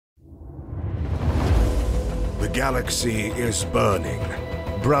galaxy is burning.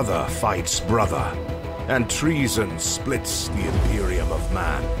 Brother fights brother, and treason splits the Imperium of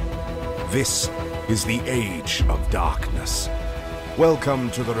man. This is the Age of Darkness. Welcome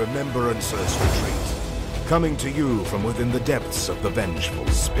to the Remembrancers retreat, coming to you from within the depths of the vengeful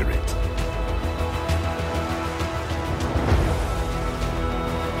spirit.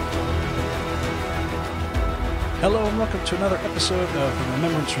 Hello and welcome to another episode of the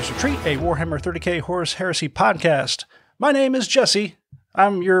Remembrancers Retreat, a Warhammer 30k Horus Heresy podcast. My name is Jesse.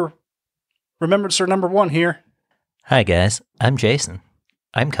 I'm your Remembrancer number one here. Hi guys, I'm Jason.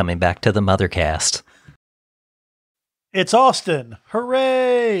 I'm coming back to the Mothercast. It's Austin.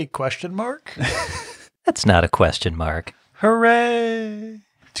 Hooray! Question mark? That's not a question mark. Hooray!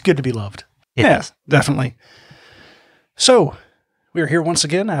 It's good to be loved. It is. Definitely. So, we're here once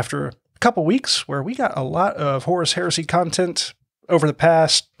again after a couple weeks where we got a lot of Horus Heresy content over the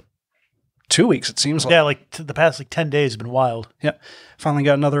past 2 weeks, it seems like. Yeah, the past 10 days have been wild. Yeah. Finally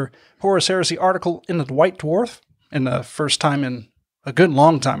got another Horus Heresy article in the White Dwarf, and the first time in a good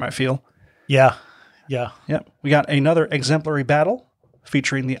long time, I feel. Yeah. Yeah. Yep. We got another exemplary battle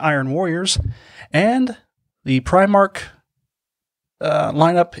featuring the Iron Warriors, and the Primarch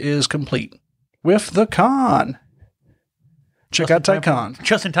lineup is complete with the Khan. Check out Tycon.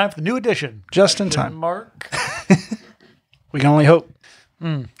 Just in time for the new edition. Just in time. Mark. We can only hope.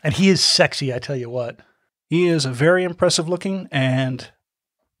 And he is sexy, I tell you what. He is a very impressive looking and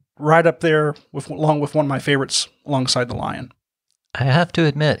right up there along with one of my favorites alongside the Lion. I have to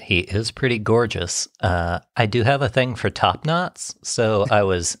admit, he is pretty gorgeous. I do have a thing for top knots, so I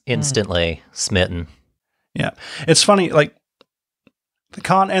was instantly smitten. Yeah. It's funny, like, the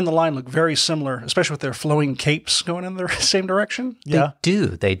Khan and the Lion look very similar, especially with their flowing capes going in the same direction. Yeah.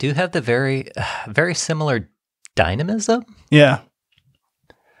 They do have the very similar dynamism. Yeah.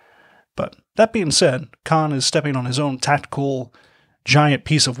 But that being said, Khan is stepping on his own tactical giant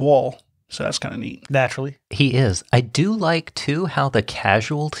piece of wall, so that's kind of neat. Naturally. He is. I do like, too, how the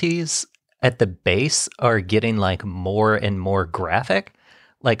casualties at the base are getting, more and more graphic.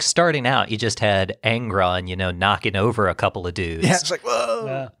 Starting out, you just had Angron, knocking over a couple of dudes. Yeah, it's like, whoa.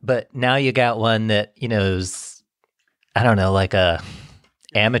 Yeah. But now you got one that, is, I don't know, like a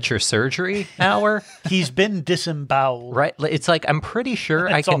amateur surgery hour. He's been disemboweled. Right. It's like, I'm pretty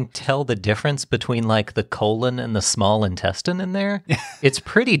sure I can tell the difference between the colon and the small intestine in there. It's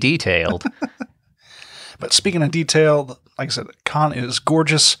pretty detailed. But speaking of detail, like I said, Khan is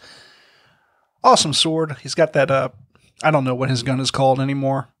gorgeous. Awesome sword. He's got that, I don't know what his gun is called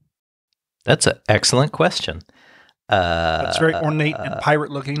anymore. That's an excellent question. It's very ornate and pirate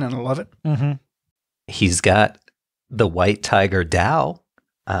looking, and I love it. Mm-hmm. He's got the White Tiger Dow.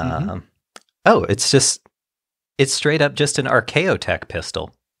 Oh, it's straight up just an Archaeotech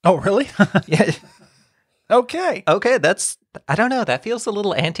pistol. Oh, really? Yeah. Okay. Okay, I don't know, that feels a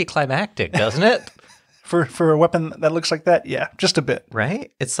little anticlimactic, doesn't it? For a weapon that looks like that, yeah, just a bit.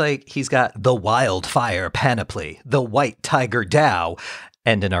 Right? It's like he's got the Wildfire Panoply, the White Tiger Dow,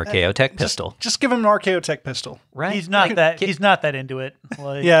 and an Archaeotech pistol. Just give him an Archaeotech pistol. Right? He's not that into it.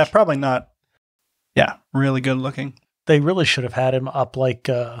 Yeah, probably not. Yeah, really good looking. They really should have had him up like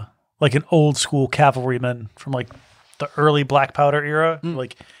an old school cavalryman from the early Black Powder era.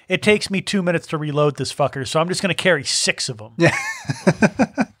 It takes me 2 minutes to reload this fucker, so I'm just going to carry 6 of them. Yeah.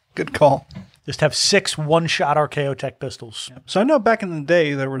 Good call. Just have 6 one-shot Archaeotech pistols. So I know back in the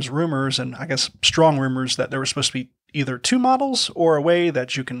day there was rumors, and I guess strong rumors, that there was supposed to be either 2 models or a way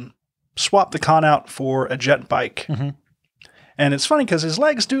that you can swap the Khan out for a jet bike. Mm-hmm. And it's funny because his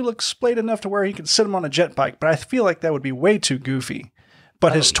legs do look splayed enough to where he could sit him on a jet bike, but I feel like that would be way too goofy.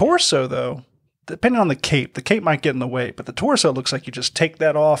 But his torso, though, depending on the cape might get in the way, but the torso looks like you just take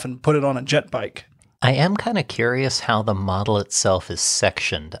that off and put it on a jet bike. I am kind of curious how the model itself is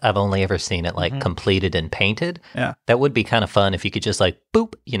sectioned. I've only ever seen it completed and painted. Yeah. That would be kind of fun if you could just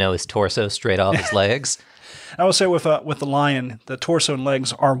boop, his torso straight off his legs. I would say with the Lion, the torso and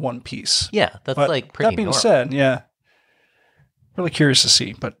legs are one piece. Yeah, that's but pretty that being normal. said, yeah, really curious to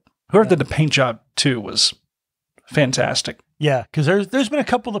see. But whoever did the paint job too was fantastic. Yeah, because there's been a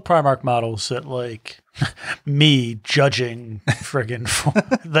couple of the Primarch models that me judging friggin'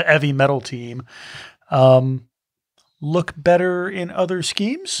 the heavy metal team look better in other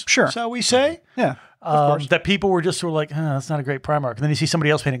schemes. Sure. Shall we say? Yeah. Of course. That people were just sort of that's not a great Primarch. And then you see somebody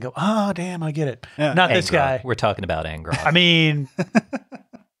else paint and go, oh, damn, I get it. Yeah. Not this Angron. guy. We're talking about Angron. I mean,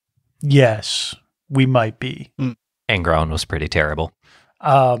 yes, we might be. Angron was pretty terrible.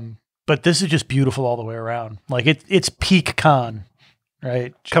 But this is just beautiful all the way around. It's peak Khan,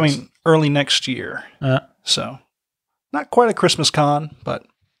 right? Coming early next year. So not quite a Christmas con, but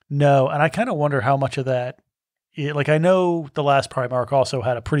no. And I kind of wonder how much of that like I know the last Primarch also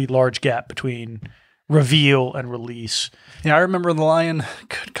had a pretty large gap between reveal and release. Yeah, I remember the Lion.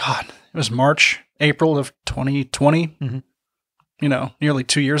 Good God, it was April of 2020. Mm-hmm. You know, nearly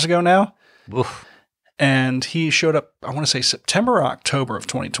 2 years ago now. Oof. And he showed up, I want to say September or October of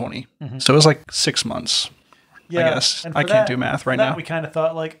 2020. Mm-hmm. So it was like 6 months. Yeah, I guess. and I for can't that- do math for right that now. We kind of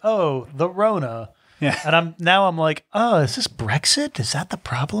thought like, oh, the Rona. Yeah. And I'm like, oh, is this Brexit? Is that the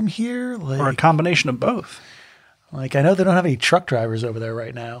problem here? Like, Or a combination of both. like I know they don't have any truck drivers over there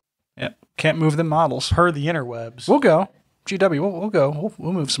right now. Yeah. Can't move them models. Per the interwebs. We'll go. GW, we'll go.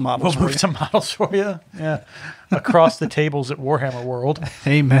 We'll move some models. We'll move some models for you. Yeah. Across the tables at Warhammer World.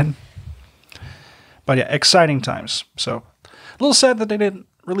 Amen. But yeah, exciting times. So a little sad that they didn't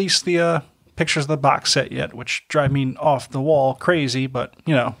release the pictures of the box set yet, which drive me off the wall crazy, but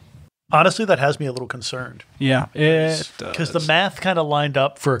you know. Honestly, that has me a little concerned. Yeah, it does. Because the math kind of lined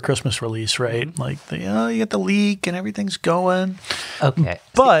up for a Christmas release, right? Like, you get the leak and everything's going. Okay.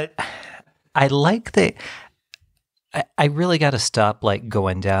 But I like the. I really got to stop like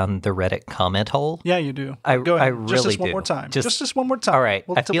going down the Reddit comment hole. Yeah, you do. I Go ahead. really just this one do. more time. Just- Just this one more time. All right.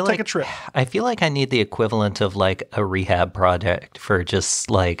 We'll I feel take like a trip. I feel like I need the equivalent of like a rehab project for just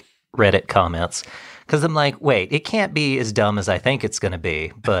like Reddit comments because I'm like, wait, it can't be as dumb as I think it's going to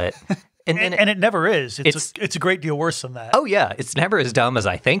be, but and it never is. It's a great deal worse than that. oh yeah, it's never as dumb as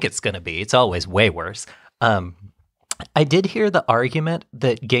I think it's going to be. It's always way worse. I did hear the argument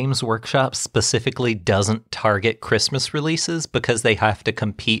that Games Workshop specifically doesn't target Christmas releases because they have to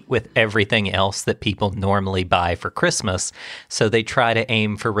compete with everything else that people normally buy for Christmas. So they try to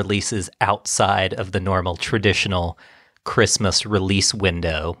aim for releases outside of the normal traditional Christmas release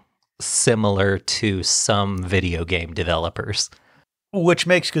window, similar to some video game developers. Which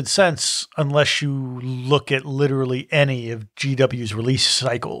makes good sense unless you look at literally any of GW's release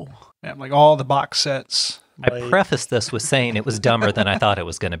cycle. Yeah, like all the box sets. I prefaced this with saying it was dumber than I thought it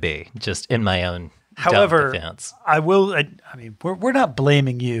was going to be, just in my own However, dumb defense. I mean, we're not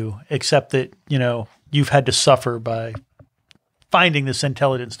blaming you, except that, you've had to suffer by finding this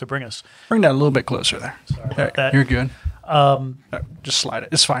intelligence to bring us. Bring that a little bit closer there. Sorry about that. You're good. Just slide it.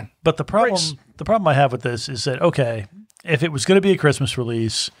 It's fine. But the problem, Grace. the problem I have with this is that, okay, if it was going to be a Christmas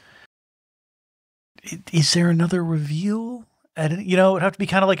release, is there another reveal? And, it'd have to be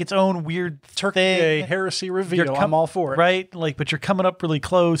kind of like its own weird Turkey thing. Day heresy reveal. I'm all for it. Right? Like, but you're coming up really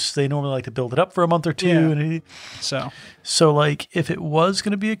close. They normally like to build it up for a month or two. Yeah. So like, if it was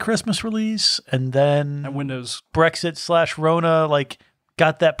going to be a Christmas release and then And Windows. Brexit/Rona, like,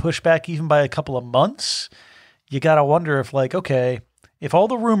 got that pushback even by a couple of months, you got to wonder if, like, okay, if all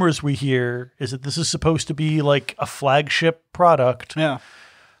the rumors we hear is that this is supposed to be like a flagship product, Yeah.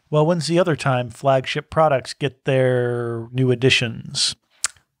 well, when's the other time flagship products get their new editions?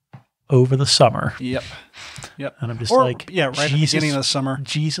 Over the summer. Yep. And I'm just Or, like, yeah, right at the Jesus, beginning of the summer.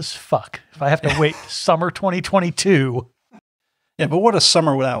 Jesus fuck. If I have to wait summer 2022. Yeah, but what a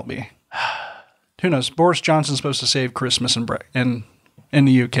summer would that be? Who knows? Boris Johnson's supposed to save Christmas in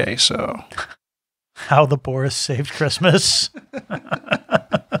the UK, so How the Boris saved Christmas.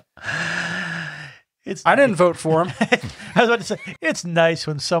 I didn't vote for him. I was about to say, it's nice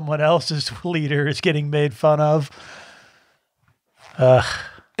when someone else's leader is getting made fun of.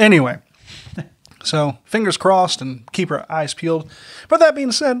 Anyway, so fingers crossed and keep our eyes peeled. But that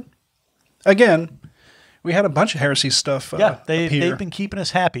being said, again, we had a bunch of heresy stuff. They've been keeping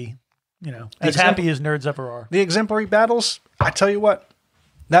us happy. As happy as nerds ever are. The exemplary battles, I tell you what,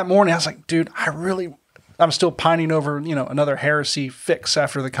 that morning I was like, dude, I'm still pining over, another heresy fix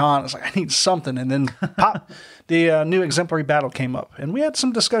after the con. I was like, I need something. And then pop, the new exemplary battle came up. And we had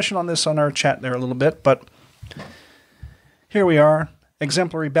some discussion on this on our chat there a little bit, but here we are.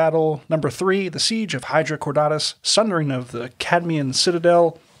 Exemplary battle number 3, the Siege of Hydra Cordatus, Sundering of the Cadmean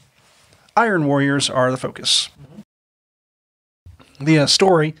Citadel. Iron Warriors are the focus. The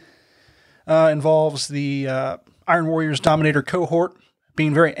story involves the Iron Warriors Dominator cohort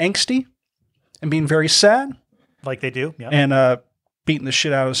being very angsty and being very sad. Like they do, yeah. And beating the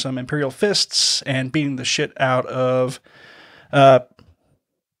shit out of some Imperial Fists and beating the shit out of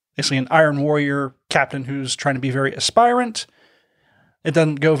basically an Iron Warrior captain who's trying to be very aspirant. It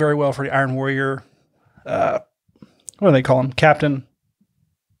doesn't go very well for the Iron Warrior. What do they call him? Captain.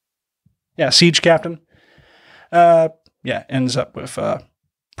 Yeah, Siege Captain. Ends up with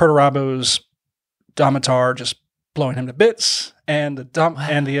Perturabo's Domitar just blowing him to bits, and the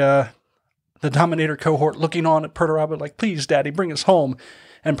Dominator cohort looking on at Perturabo like, please, Daddy, bring us home.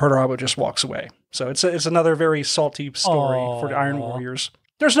 And Perturabo just walks away. So it's another very salty story for the Iron Warriors.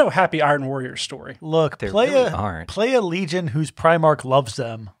 There's no happy Iron Warrior story. Look, There play really aren't. a Legion whose Primarch loves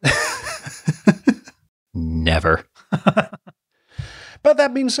them. Never. But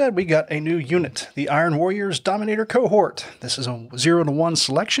that being said, we got a new unit, the Iron Warriors Dominator Cohort. This is a 0-1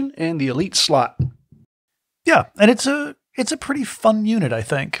 selection in the elite slot. Yeah, and it's a pretty fun unit, I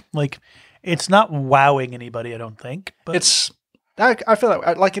think. Like, it's not wowing anybody, I don't think. But I feel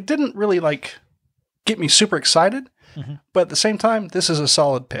like it didn't really like get me super excited, but at the same time, this is a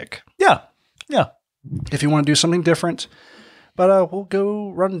solid pick. Yeah. If you want to do something different. But we'll go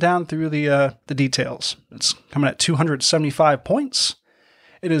run down through the details. It's coming at 275 points.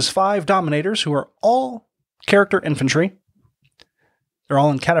 It is 5 Dominators who are all character infantry. They're all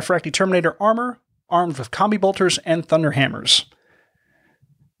in Cataphractii Terminator armor, armed with combi bolters and thunder hammers.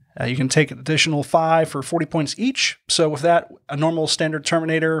 You can take an additional 5 for 40 points each. So with that, a normal standard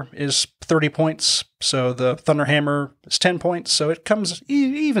Terminator is 30 points. So the thunder hammer is 10 points. So it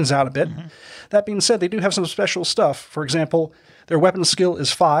evens out a bit. That being said, they do have some special stuff. For example, their weapon skill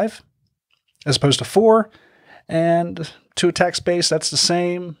is 5 as opposed to 4. And 2 attack space, that's the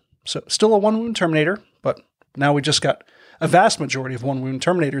same. So still a 1-wound Terminator, but now we just got a vast majority of 1-wound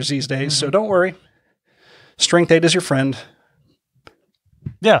Terminators these days. So don't worry. Strength 8 is your friend.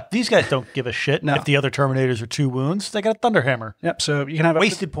 Yeah, these guys don't give a shit No. if the other Terminators are 2 wounds. They got a thunder hammer. Yep, so you can have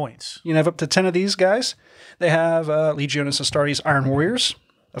Wasted points. You can have up to 10 of these guys. They have Legionis Astartes Iron Warriors,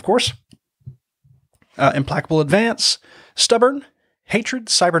 of course. Implacable Advance, Stubborn, Hatred,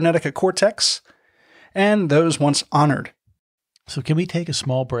 Cybernetica Cortex, and those once honored. So can we take a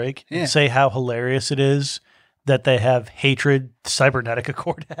small break Yeah. and say how hilarious it is that they have Hatred, Cybernetica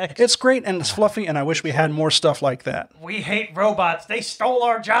Cortex? It's great and it's fluffy, and I wish we had more stuff like that. We hate robots. They stole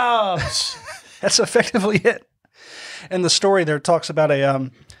our jobs. That's effectively it. And the story there talks about what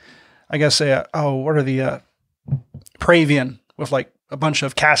are the Pravian with like a bunch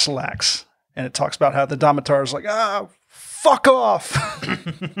of Castellax. And it talks about how the Dominators like, fuck off.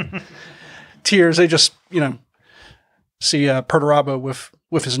 Tears. They just, see Perturabo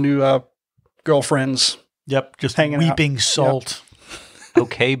with his new girlfriends. Yep, just Hanging out. weeping salt.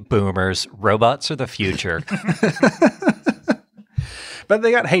 Okay, boomers, robots are the future. But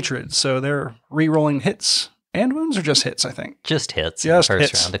they got Hatred, so they're re-rolling hits and wounds, or just hits, I think. Just hits Just in the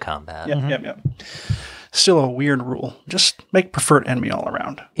first hits. round of combat. Yep. Still a weird rule. Just make preferred enemy all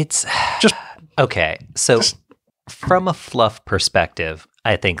around. It's Just okay. So from a fluff perspective,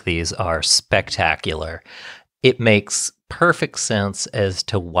 I think these are spectacular. It makes perfect sense as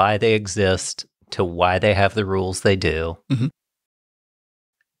to why they exist, to why they have the rules they do.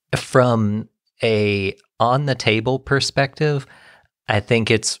 From a on the table perspective, I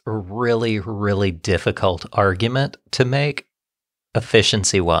think it's a really, really difficult argument to make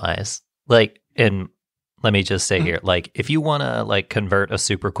efficiency wise. Like, and let me just say here, like, if you want to like convert a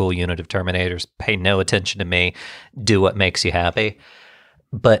super cool unit of Terminators, pay no attention to me, do what makes you happy.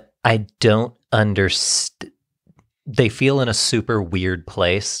 But I don't understand. They feel in a super weird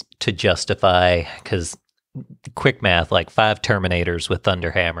place to justify, because quick math, like 5 Terminators with Thunder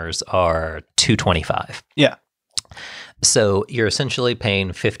Hammers are 225. Yeah. So you're essentially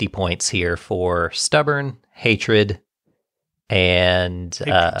paying 50 points here for Stubborn, Hatred, and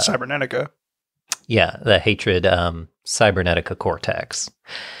Cybernetica. Yeah, the Hatred Cybernetica Cortex.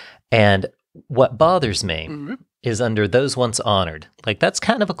 And what bothers me is under those once honored. Like, that's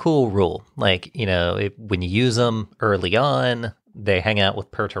kind of a cool rule. Like, when you use them early on, they hang out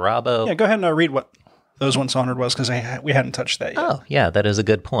with Perturabo. Yeah, go ahead and read what those once honored was, because we hadn't touched that yet. Oh, yeah, that is a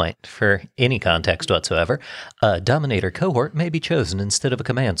good point. For any context whatsoever, a Dominator cohort may be chosen instead of a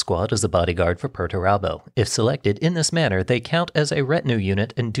command squad as a bodyguard for Perturabo. If selected in this manner, they count as a retinue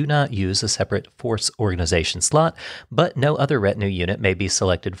unit and do not use a separate force organization slot, but no other retinue unit may be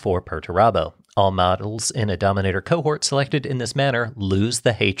selected for Perturabo. All models in a Dominator cohort selected in this manner lose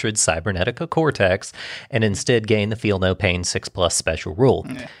the Hatred Cybernetica Cortex and instead gain the Feel No Pain 6+ special rule.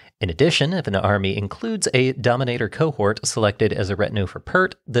 Yeah. In addition, if an army includes a Dominator cohort selected as a retinue for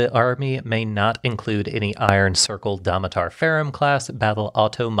Pert, the army may not include any Iron Circle Domitar Ferrum class Battle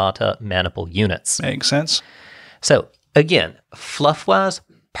Automata Maniple units. Makes sense. So, again, fluff-wise,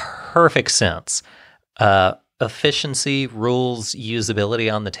 perfect sense. Efficiency, rules,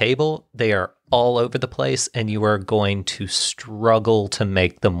 usability on the table, they are all over the place, and you are going to struggle to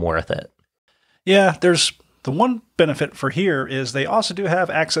make them worth it. Yeah, there's the one benefit for here is they also do have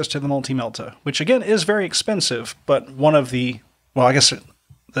access to the multi-melta, which again is very expensive, but one of the, well, I guess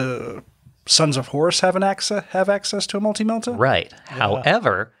the Sons of Horus have access to a multi-melta. Right. Yeah.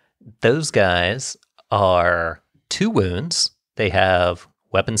 However, those guys are 2 wounds. They have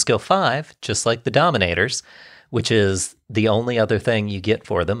weapon skill 5, just like the Dominators, which is the only other thing you get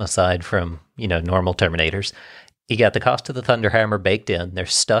for them aside from, normal Terminators. you got the cost of the Thunderhammer baked in. They're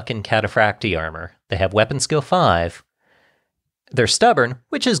stuck in Cataphractii armor. They have weapon skill 5. They're stubborn,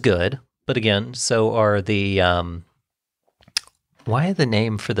 which is good. But again, so are the... why the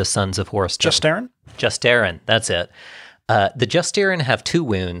name for the Sons of Horus? Justarin? Justarin, that's it. The Justarin have 2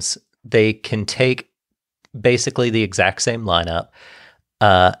 wounds. They can take basically the exact same lineup.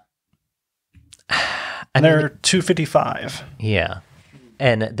 And they're 255. Yeah.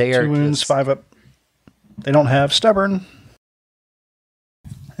 And they are 2 wounds, 5 up. They don't have stubborn.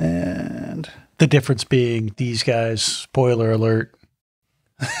 And the difference being these guys, spoiler alert.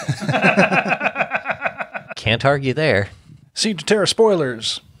 Can't argue there. Siege of Terra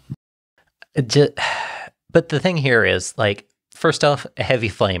spoilers. But the thing here is, like, first off, a heavy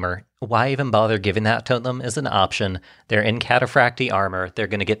flamer. Why even bother giving that to them as an option? They're in Cataphractii armor. They're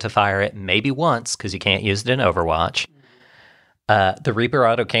going to get to fire it maybe once because you can't use it in Overwatch. The Reaper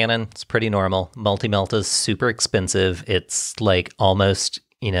autocannon is pretty normal. Multi-melt is super expensive. It's like almost,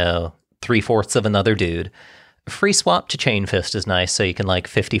 3/4 of another dude. Free swap to Chain Fist is nice, so you can like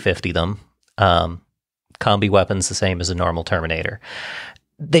 50-50 them. Combi weapons the same as a normal Terminator.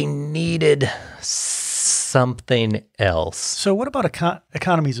 They needed something else. So what about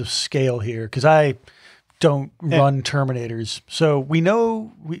economies of scale here? Because I don't run Terminators. So we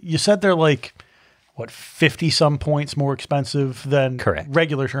know, you said they're like, 50-some points more expensive than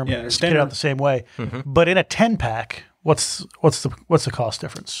regular Terminators. Yeah, get standard. out the same way. Mm-hmm. But in a 10-pack, what's the cost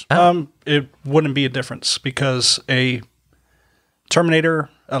difference? It wouldn't be a difference because a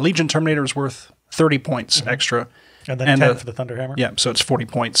Legion Terminator is worth 30 points extra. And then 10 for the Thunderhammer? Yeah, so it's 40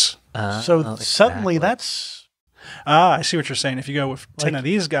 points. Suddenly that's... I see what you're saying. If you go with 10 of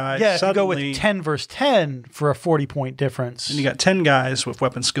these guys, yeah, if suddenly, you go with 10 versus 10 for a 40-point difference. And you got 10 guys with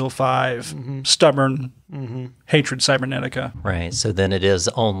weapon skill 5, stubborn, hatred, cybernetica. Right. So then it's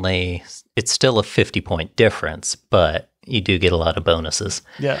still a 50-point difference, but you do get a lot of bonuses.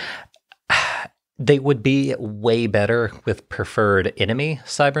 Yeah. They would be way better with preferred enemy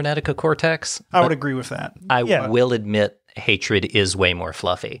Cybernetica Cortex. I would agree with that. I will admit Hatred is way more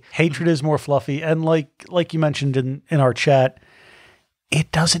fluffy. Hatred is more fluffy. And like you mentioned in our chat,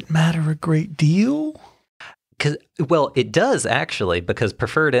 it doesn't matter a great deal. Well, it does actually, because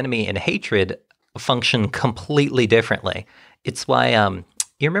preferred enemy and Hatred function completely differently. It's why you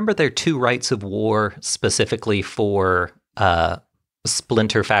remember there are 2 rights of war specifically for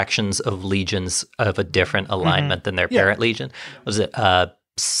splinter factions of legions of a different alignment than their parent legion. Was it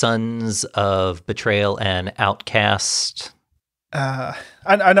Sons of Betrayal and Outcast? I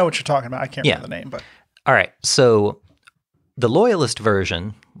know what you're talking about. I can't remember the name, but all right. So the Loyalist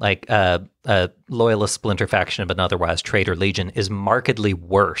version, like a Loyalist splinter faction of an otherwise traitor legion, is markedly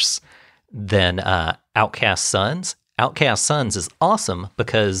worse than Outcast Sons. Outcast Sons is awesome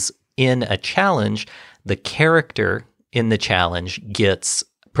because in a challenge, the character in the challenge gets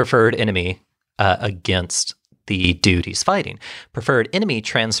preferred enemy against the dude he's fighting. Preferred enemy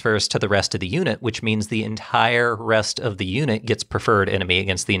transfers to the rest of the unit, which means the entire rest of the unit gets preferred enemy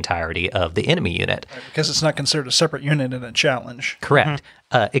against the entirety of the enemy unit. Because it's not considered a separate unit in a challenge. Correct.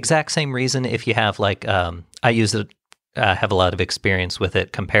 Exact same reason if you have like, I use it, have a lot of experience with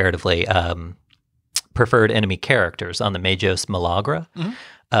it comparatively, preferred enemy characters on the Magos Malagra.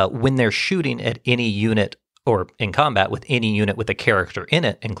 When they're shooting at any unit or in combat with any unit with a character in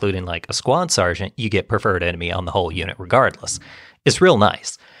it, including like a squad sergeant, you get preferred enemy on the whole unit regardless. It's real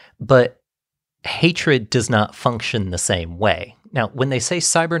nice. But Hatred does not function the same way. Now, when they say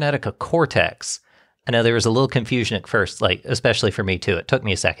Cybernetica Cortex, I know there was a little confusion at first, like especially for me too. It took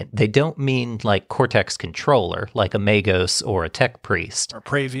me a second. They don't mean like Cortex controller, like a Magos or a Tech Priest. Or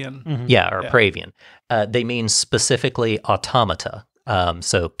Pravian. Yeah, or Pravian. They mean specifically automata.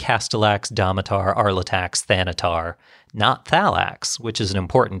 So Castellax, Domitar, Arlatax, Thanatar, not Thalax, which is an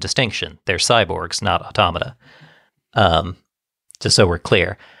important distinction. They're cyborgs, not automata. Just so we're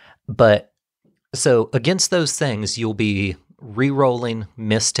clear. But so against those things, you'll be re-rolling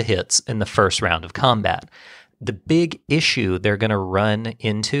miss to hits in the first round of combat. The big issue they're going to run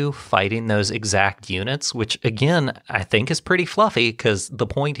into fighting those exact units, which again, I think is pretty fluffy because the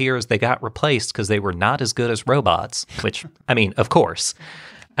point here is they got replaced because they were not as good as robots, which, I mean, of course.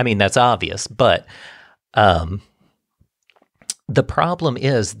 I mean, that's obvious, but the problem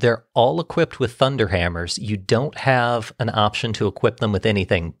is they're all equipped with Thunderhammers. You don't have an option to equip them with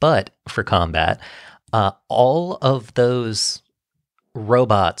anything but for combat. All of those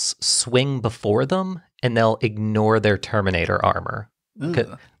robots swing before them and they'll ignore their Terminator armor.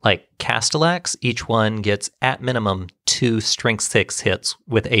 Like Castellax, each one gets at minimum 2 strength 6 hits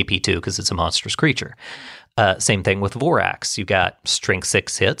with AP2 because it's a monstrous creature. Same thing with Vorax. You got strength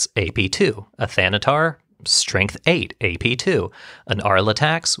 6 hits, AP2. A Thanatar, Strength 8, AP 2. An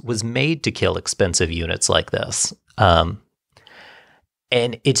Arlatax was made to kill expensive units like this. And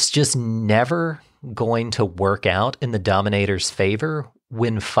it's just never going to work out in the Dominator's favor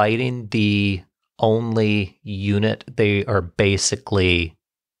when fighting the only unit they are basically,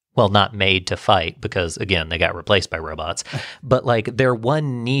 well, not made to fight because, again, they got replaced by robots. But like their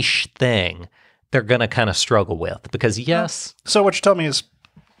one niche thing, they're going to kind of struggle with because, yes. So what you're telling me is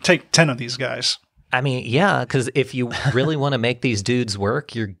take 10 of these guys. I mean, yeah, because if you really want to make these dudes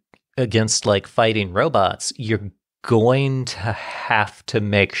work, you're against like fighting robots, you're going to have to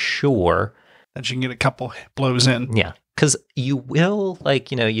make sure that you can get a couple blows in. Yeah, because you will,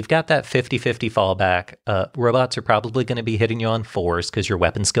 like, you've got that 50-50 fallback. Robots are probably going to be hitting you on 4s because you're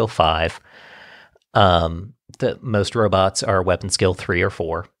weapon skill 5. Most robots are weapon skill 3 or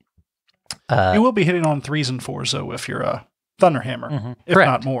 4. You will be hitting on 3s and 4s, though, if you're a Thunderhammer, if Correct.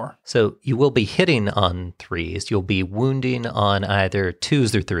 not more. So you will be hitting on 3s. You'll be wounding on either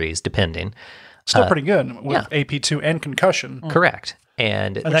 2s or 3s, depending. Still pretty good with AP2 and concussion. Correct.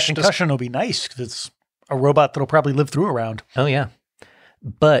 And that concussion will be nice because it's a robot that'll probably live through a round. Oh, yeah.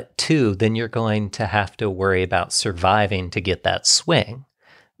 But 2, then you're going to have to worry about surviving to get that swing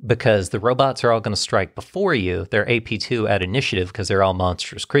because the robots are all going to strike before you. They're AP2 at initiative because they're all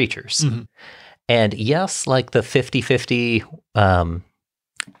monstrous creatures. Mm-hmm. And yes, like the 50-50, oh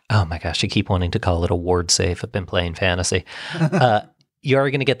my gosh, I keep wanting to call it a ward save. I've been playing fantasy. You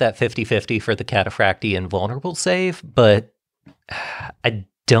are going to get that 50-50 for the Cataphractii invulnerable save, but I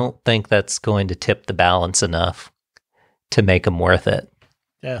don't think that's going to tip the balance enough to make them worth it.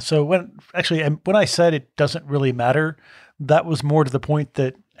 Yeah, so when I said it doesn't really matter, that was more to the point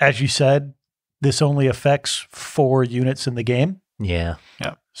that, as you said, this only affects 4 units in the game. Yeah.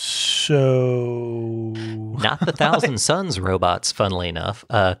 Yeah. So not the Thousand Suns robots, funnily enough,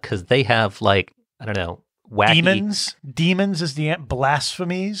 because they have like, I don't know, wacky demons is the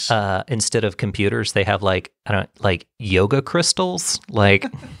blasphemies. Instead of computers, they have like yoga crystals, like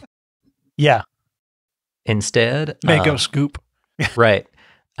yeah. Instead, Mako scoop, right?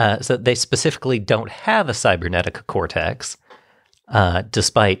 So they specifically don't have a cybernetic cortex,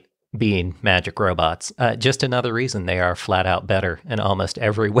 despite being magic robots. Just another reason they are flat out better in almost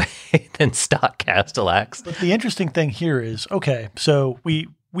every way than stock Castellax. But the interesting thing here is, okay, so we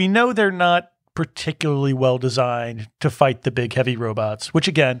know they're not particularly well designed to fight the big heavy robots, which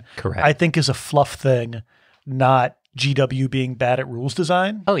again, correct, I think is a fluff thing, not GW being bad at rules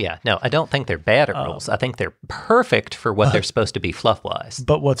design. Oh yeah, no, I don't think they're bad at rules. I think they're perfect for what they're supposed to be fluff-wise.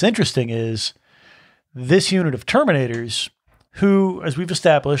 But what's interesting is this unit of Terminators, who, as we've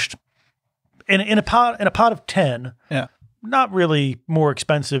established, in a pot of 10, not really more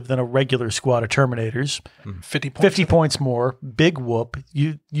expensive than a regular squad of Terminators. 50 points more, big whoop.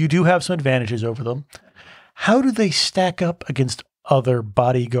 You do have some advantages over them. How do they stack up against other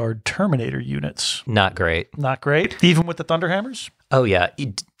bodyguard Terminator units? Not great. Not great? Even with the Thunderhammers? Oh yeah,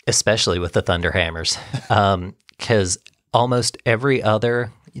 especially with the Thunderhammers. Because almost every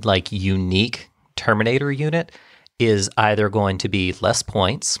other like unique Terminator unit is either going to be less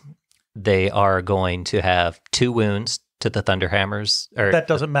points, they are going to have 2 wounds to the Thunderhammers. That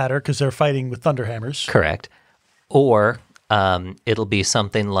doesn't matter because they're fighting with Thunderhammers. Correct. Or it'll be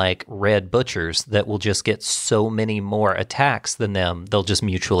something like Red Butchers that will just get so many more attacks than them, they'll just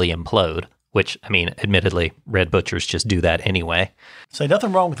mutually implode. Which, I mean, admittedly, Red Butchers just do that anyway. Say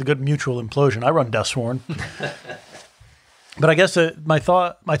nothing wrong with a good mutual implosion. I run Deathsworn. But I guess my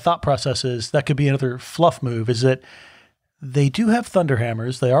thought process is that could be another fluff move, is that they do have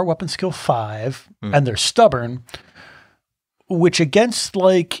Thunderhammers. They are weapon skill 5, and they're stubborn, which against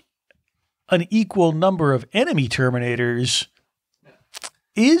like an equal number of enemy Terminators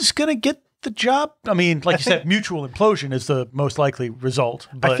is going to get the job. I mean, like you said, mutual implosion is the most likely result.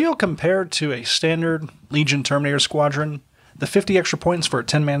 But I feel compared to a standard Legion Terminator squadron, the 50 extra points for a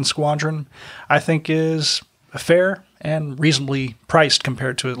 10-man squadron, I think is fair and reasonably priced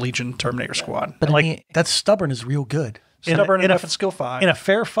compared to a Legion Terminator squad. But like that stubborn is real good. Stubborn enough at skill 5. In a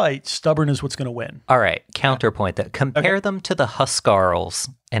fair fight, stubborn is what's going to win. All right, counterpoint that. Compare them to the Huskarls,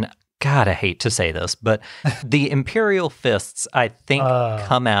 and God, I hate to say this, but the Imperial Fists, I think,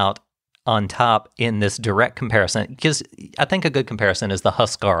 come out on top in this direct comparison, because I think a good comparison is the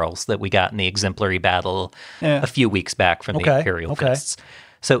Huskarls that we got in the exemplary battle a few weeks back from the Imperial Fists.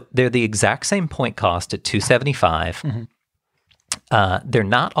 So they're the exact same point cost at 275. They're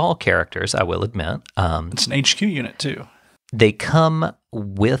not all characters, I will admit. It's an HQ unit, too. They come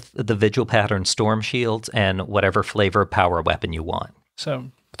with the Vigil Pattern Storm Shields and whatever flavor power weapon you want. So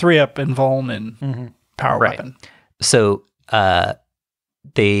 3-up invuln and power weapon. So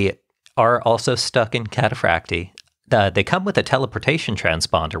they are also stuck in Cataphracti. They come with a teleportation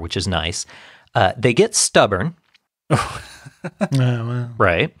transponder, which is nice. They get stubborn.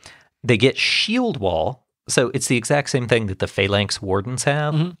 Right. They get shield wall. So it's the exact same thing that the Phalanx Wardens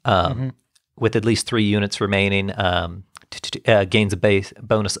have, with at least 3 units remaining. Gains a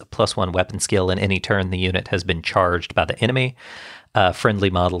bonus of +1 weapon skill in any turn the unit has been charged by the enemy. Friendly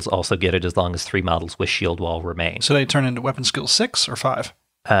models also get it as long as 3 models with shield wall remain. So they turn into weapon skill 6 or 5?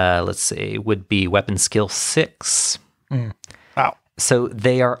 Let's see, would be weapon skill 6. Wow. So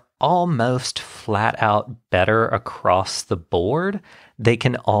they are almost flat out better across the board. They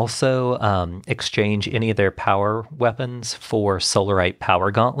can also exchange any of their power weapons for Solarite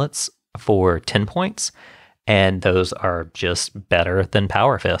power gauntlets for 10 points. And those are just better than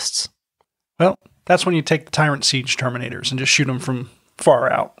Power Fists. Well, that's when you take the Tyrant Siege Terminators and just shoot them from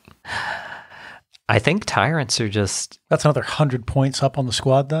far out. I think Tyrants are just... That's another 100 points up on the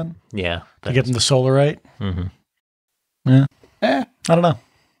squad then? Yeah. To get them to Solarite? Yeah. I don't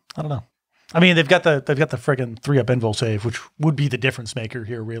know. I mean, they've got the friggin' 3-up invul save, which would be the difference maker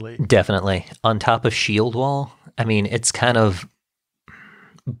here, really. Definitely. On top of shield wall, I mean, it's kind of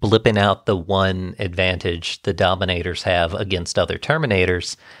blipping out the one advantage the Dominators have against other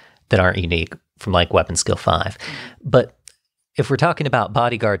Terminators that aren't unique from like weapon skill 5. But if we're talking about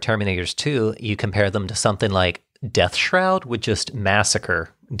bodyguard Terminators too, you compare them to something like Death Shroud would just massacre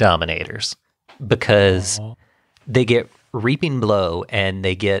Dominators because they get Reaping Blow and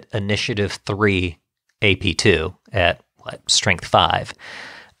they get Initiative 3 AP2 at Strength 5.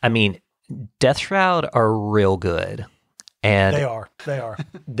 I mean, Death Shroud are real good. And they are.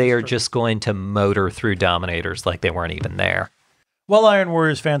 They are just going to motor through Dominators like they weren't even there. Well, Iron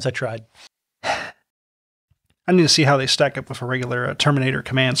Warriors fans, I tried. I need to see how they stack up with a regular Terminator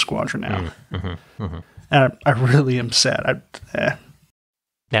Command Squadron now. And I really am sad.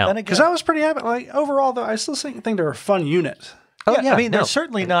 Now, because I was pretty happy. Like overall, though, I still think they're a fun unit. I mean, they're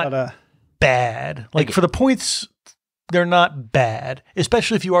certainly not bad. Like for the points, they're not bad,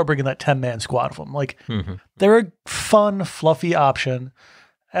 especially if you are bringing that 10-man squad of them. Like they're a fun, fluffy option,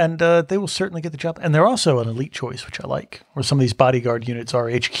 and they will certainly get the job. And they're also an elite choice, which I like. Where some of these bodyguard units are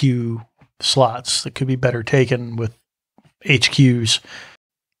HQ slots that could be better taken with HQs.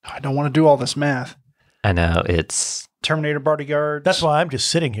 I don't want to do all this math. I know it's Terminator bodyguards. That's why I'm just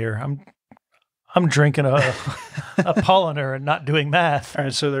sitting here. I'm drinking a Polliner and not doing math. All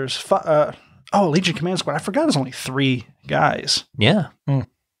right, so there's Legion Command Squad. I forgot it's only 3 guys. Yeah.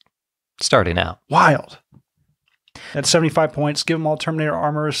 Starting out. Wild. That's 75 points. Give them all Terminator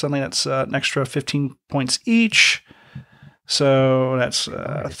armor. Suddenly that's an extra 15 points each. So that's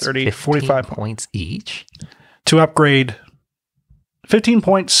 30, 45 points each. To upgrade 15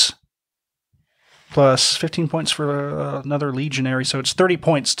 points plus 15 points for another Legionary. So it's 30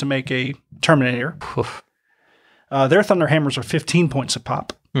 points to make a Terminator. Their Thunder Hammers are 15 points a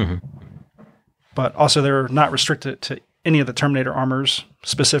pop. But also they're not restricted to any of the Terminator armors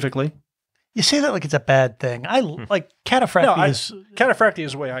specifically. You say that like it's a bad thing. I like Cataphracti. Cataphracti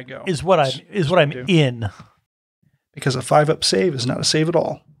is the way I go. Is what I'm in. Because a 5-up save is not a save at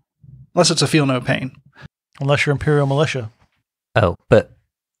all. Unless it's a feel no pain. Unless you're Imperial Militia. Oh, but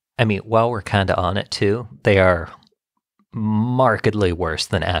I mean, while we're kind of on it too, they are markedly worse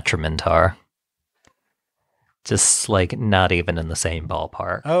than Atramintar. Just like not even in the same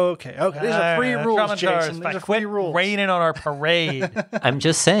ballpark. Okay. These are free rules, Jason. These are free rules. Raining on our parade. I'm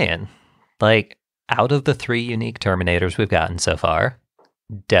just saying, like, out of the 3 unique Terminators we've gotten so far,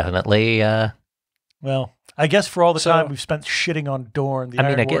 definitely. Well, I guess for all the time we've spent shitting on Dorn, the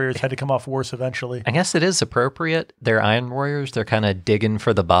Iron Warriors had to come off worse eventually. I guess it is appropriate. They're Iron Warriors. They're kind of digging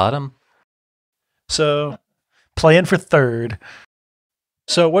for the bottom. So, playing for third.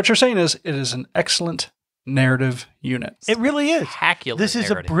 So what you're saying is it is an excellent narrative unit. It really is. This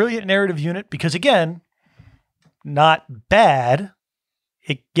is a brilliant narrative unit because, again, not bad.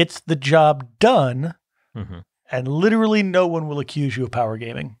 It gets the job done, and literally no one will accuse you of power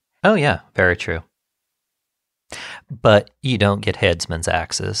gaming. Oh, yeah. Very true. But you don't get Headsman's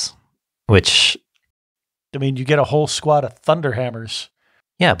Axes, which... I mean, you get a whole squad of Thunderhammers.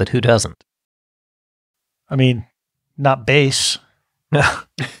 Yeah, but who doesn't? I mean, not base.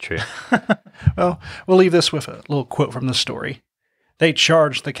 True. Well, we'll leave this with a little quote from the story. They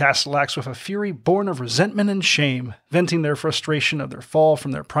charged the Castellax with a fury born of resentment and shame, venting their frustration of their fall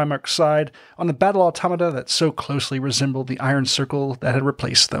from their Primarch's side on the battle automata that so closely resembled the Iron Circle that had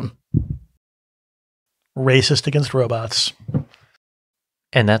replaced them. Racist against robots.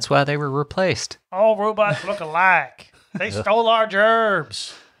 And that's why they were replaced. All robots look alike. They stole our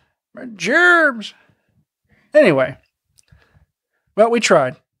gerbs. Gerbs! Anyway. Well, we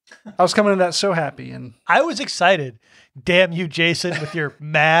tried. I was coming in that so happy, and I was excited. Damn you, Jason, with your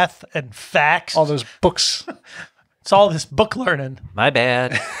math and facts. all those books. It's all this book learning. My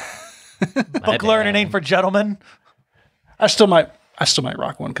bad. Book learning ain't for gentlemen. I still might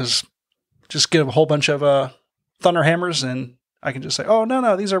rock one because just get a whole bunch of thunder hammers, and I can just say, "Oh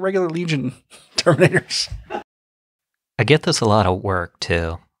no, these are regular Legion Terminators." I get this a lot of work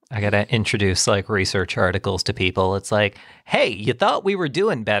too. I got to introduce like research articles to people. It's like, hey, you thought we were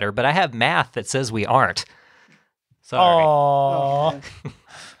doing better, but I have math that says we aren't. Sorry.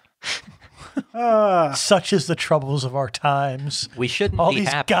 Aww. Such is the troubles of our times. We shouldn't all be these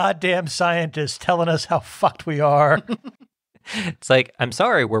happy. goddamn scientists telling us how fucked we are. It's like, I'm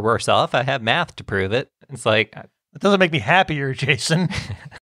sorry, we're worse off. I have math to prove it. It's like, it doesn't make me happier, Jason.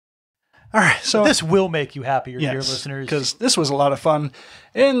 All right, so this will make you happier, yes, dear listeners, because this was a lot of fun.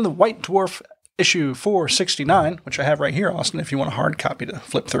 In the White Dwarf issue 469, which I have right here, Austin, if you want a hard copy to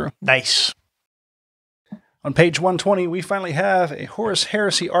flip through. Nice. On page 120, we finally have a Horus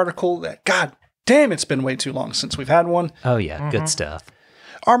Heresy article that, god damn, it's been way too long since we've had one. oh yeah, good stuff.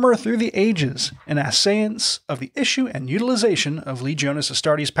 Armor Through the Ages, an assayance of the issue and utilization of Legionis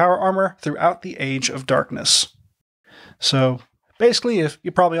Astartes power armor throughout the Age of Darkness. So, basically, if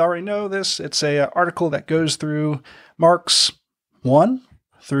you probably already know this, it's a article that goes through marks 1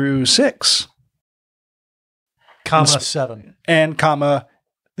 through 6. Comma 7. And comma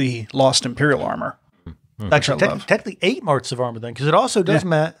the Lost Imperial armor. Actually, I love. technically 8 marks of armor then, because it also does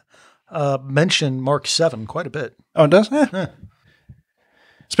mention Mark 7 quite a bit. Oh, it does? Yeah.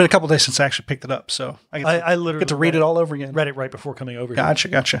 It's been a couple days since I actually picked it up, so I literally get to read it all over again. Read it right before coming over.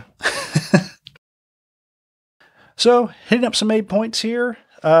 Gotcha. So, hitting up some made points here.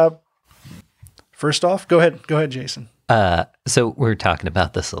 First off, go ahead, Jason. So we were talking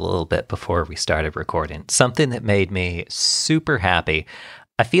about this a little bit before we started recording. Something that made me super happy.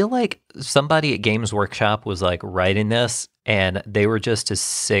 I feel like somebody at Games Workshop was like writing this, and they were just as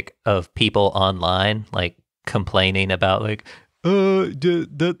sick of people online like complaining about like,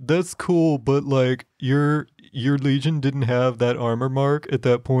 that's cool, but like your Legion didn't have that armor mark at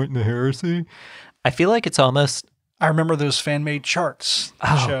that point in the Heresy. I feel like it's almost. I remember those fan-made charts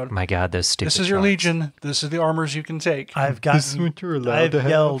that showed. My God, those stupid This is your charts. Legion. This is the armors you can take. I've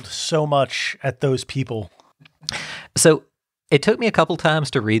yelled so much at those people. So it took me a couple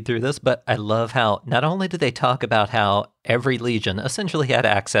times to read through this, but I love how not only did they talk about how every Legion essentially had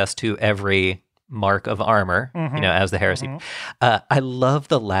access to every mark of armor, as the Heresy. I love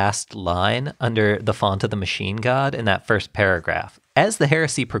the last line under the font of the Machine God in that first paragraph. As the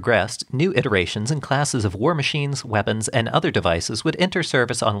Heresy progressed, new iterations and classes of war machines, weapons, and other devices would enter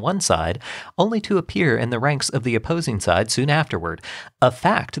service on one side, only to appear in the ranks of the opposing side soon afterward, a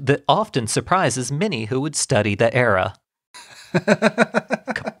fact that often surprises many who would study the era.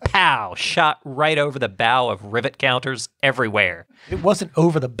 Kapow! Shot right over the bow of rivet counters everywhere. It wasn't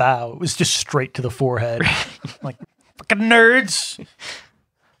over the bow. It was just straight to the forehead. Like, fucking nerds.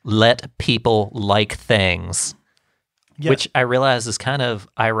 Let people like things. Yeah. Which I realize is kind of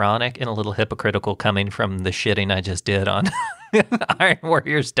ironic and a little hypocritical coming from the shitting I just did on Iron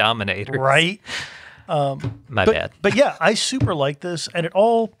Warriors Dominators. Right? My bad. But yeah, I super like this. And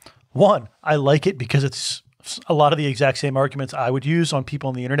I like it because it's a lot of the exact same arguments I would use on people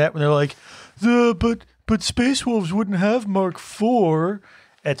on the internet when they're like, but Space Wolves wouldn't have Mark IV,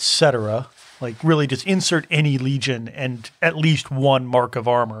 etc. Like, really just insert any Legion and at least one mark of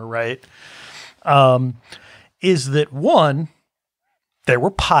armor, right? Is that one, there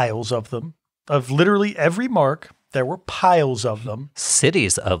were piles of them. Of literally every mark, there were piles of them.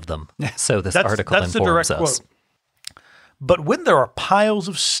 Cities of them. So this article that's informs the direct us. quote. But when there are piles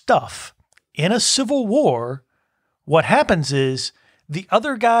of stuff in a civil war, what happens is the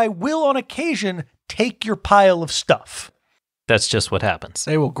other guy will on occasion take your pile of stuff. That's just what happens.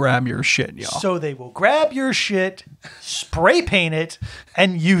 They will grab your shit, y'all. So they will grab your shit, spray paint it,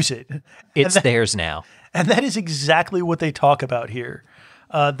 and use it. It's theirs now. And that is exactly what they talk about here.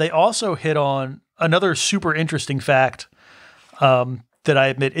 They also hit on another super interesting fact that I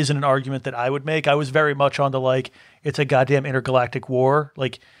admit isn't an argument that I would make. I was very much on the like, it's a goddamn intergalactic war.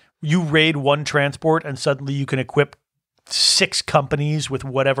 Like, you raid one transport and suddenly you can equip 6 companies with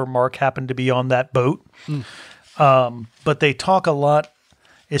whatever mark happened to be on that boat. But they talk a lot,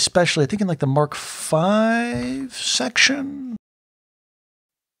 especially I think in like the Mark V section.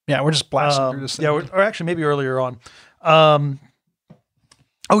 Yeah, we're just blasting through this thing. Yeah, or actually maybe earlier on.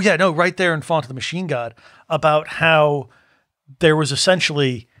 Right there in Font of the Machine God, about how there was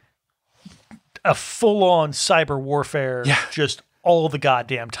essentially a full-on cyber warfare just all the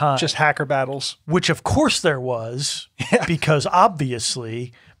goddamn time. Just hacker battles. Which of course there was, because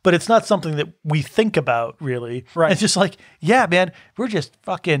obviously, but it's not something that we think about really. Right. It's just like, yeah, man, we're just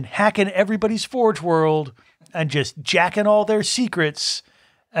fucking hacking everybody's Forge world and just jacking all their secrets.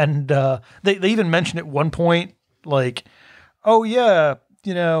 And they even mentioned at one point, like, oh yeah,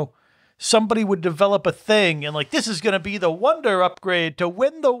 you know, somebody would develop a thing and like, this is going to be the wonder upgrade to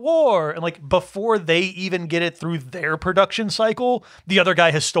win the war. And like, before they even get it through their production cycle, the other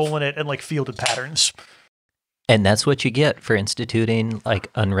guy has stolen it and like fielded patterns. And that's what you get for instituting like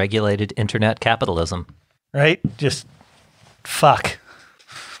unregulated internet capitalism. Right? Just fuck.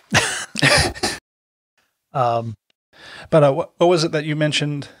 But what was it that you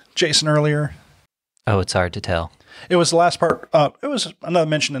mentioned, Jason, earlier? Oh, it's hard to tell. It was the last part. It was another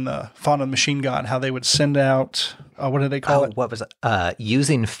mention in the Fauna Machine God, how they would send out, what did they call it? What was it?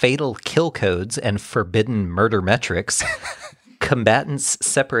 Using fatal kill codes and forbidden murder metrics, combatants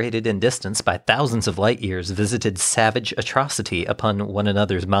separated in distance by thousands of light years visited savage atrocity upon one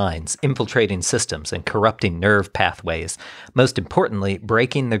another's minds, infiltrating systems and corrupting nerve pathways. Most importantly,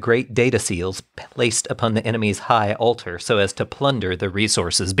 breaking the great data seals placed upon the enemy's high altar so as to plunder the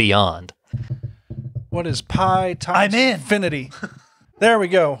resources beyond. What is pi times I'm in. infinity? There we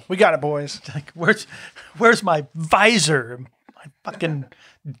go. We got it, boys. Like, where's my visor? My fucking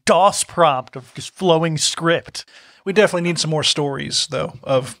DOS prompt of just flowing script. We definitely need some more stories, though,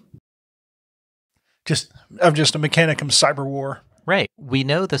 of just a Mechanicum cyber war. Right. We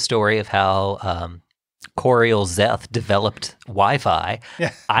know the story of how Coriel Zeth developed Wi-Fi.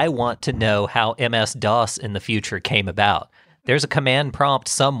 Yeah. I want to know how MS-DOS in the future came about. There's a command prompt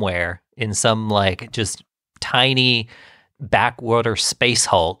somewhere in some like just tiny backwater space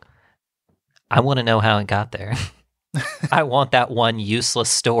hulk. I want to know how it got there. I want that one useless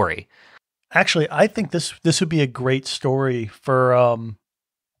story. Actually, I think this would be a great story for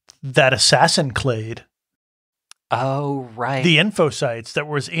that assassin clade. Oh, right. The info sites that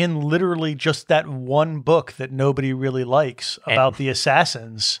was in literally just that one book that nobody really likes about the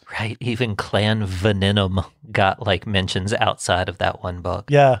assassins. Right. Even Clan Venenum got like mentions outside of that one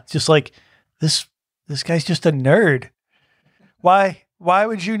book. Yeah. Just like this guy's just a nerd. Why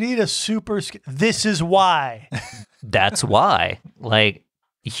would you need a super? This is why. That's why. Like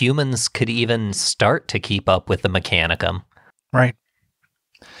humans could even start to keep up with the Mechanicum. Right.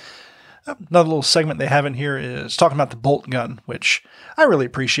 Another little segment they have in here is talking about the bolt gun, which I really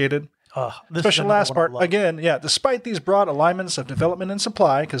appreciated. Especially the last part. Again, yeah, despite these broad alignments of development and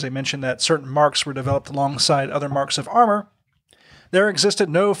supply, because they mentioned that certain marks were developed alongside other marks of armor, there existed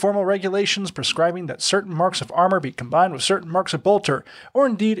no formal regulations prescribing that certain marks of armor be combined with certain marks of bolter, or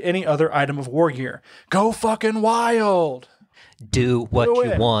indeed any other item of war gear. Go fucking wild! Do what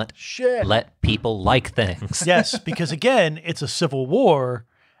you want. Shit. Let people like things. Yes, because again, it's a civil war.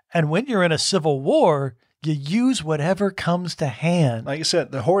 And when you're in a civil war, you use whatever comes to hand. Like you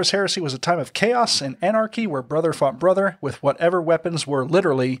said, the Horus Heresy was a time of chaos and anarchy where brother fought brother with whatever weapons were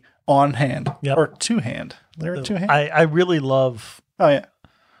literally on hand. Yep. Or to hand. They're two hand. I really love... Oh,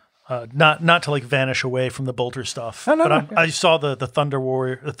 yeah. Not to like vanish away from the bolter stuff. No, but I saw the Thunder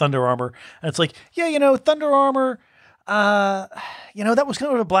Warrior, the Thunder Armor, and it's like, yeah, you know, Thunder Armor... that was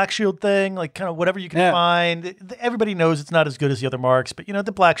kind of a Black Shield thing, like kind of whatever you can find. Everybody knows it's not as good as the other marks, but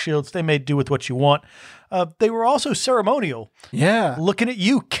the Black Shields, they may do with what you want. They were also ceremonial. Yeah. Looking at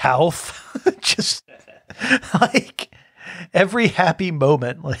you, Calf. Just like every happy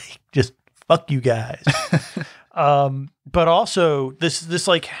moment, like just fuck you guys. But also this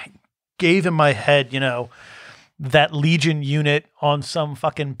like gave in my head, that Legion unit on some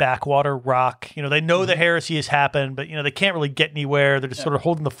fucking backwater rock. They know the heresy has happened, but they can't really get anywhere. They're just sort of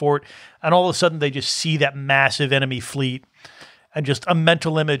holding the fort, and all of a sudden they just see that massive enemy fleet, and just a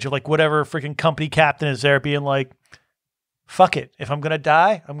mental image of like whatever freaking company captain is there being like, "Fuck it, if I'm gonna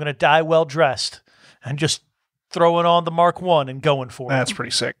die well dressed," and just throwing on the Mark I and going for it. That's pretty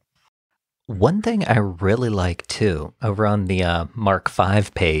sick. One thing I really like too, over on the Mark V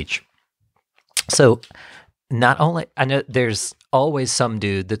page. So. Not only, I know there's always some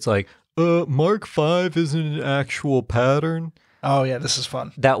dude that's like, Mark V isn't an actual pattern. Oh, yeah, this is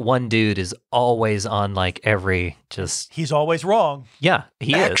fun. That one dude is always on like every just... He's always wrong. Yeah,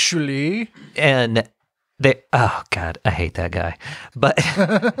 he is. Actually. And they, oh God, I hate that guy. But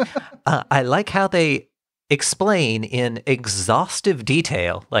I like how they explain in exhaustive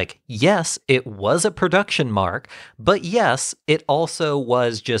detail, like, yes, it was a production mark, but yes, it also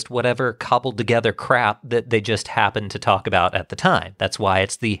was just whatever cobbled together crap that they just happened to talk about at the time. That's why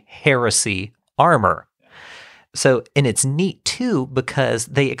it's the Heresy armor. So, and it's neat too, because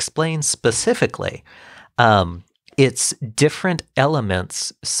they explain specifically, it's different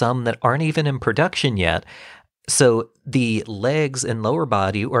elements, some that aren't even in production yet, So the legs and lower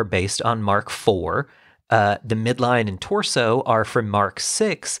body are based on Mark IV. The midline and torso are from Mark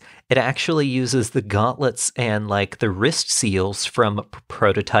VI. It actually uses the gauntlets and like the wrist seals from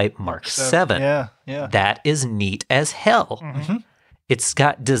prototype Mark VII. Yeah. That is neat as hell. Mm-hmm. It's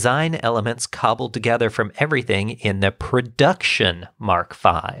got design elements cobbled together from everything in the production Mark V.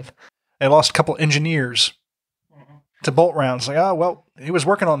 They lost a couple engineers to bolt rounds. Like, oh, well, he was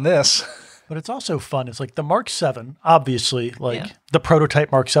working on this. But it's also fun. It's like the Mark VII, obviously, like the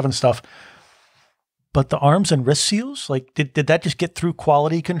prototype Mark VII stuff. But the arms and wrist seals, like, did that just get through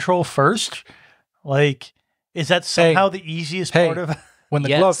quality control first? Like, is that somehow the easiest part of it? When the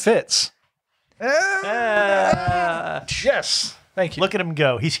glove fits. Yes. Thank you. Look at him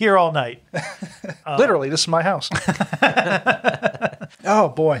go. He's here all night. Literally, this is my house. Oh,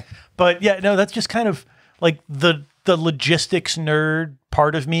 boy. But yeah, no, that's just kind of like the logistics nerd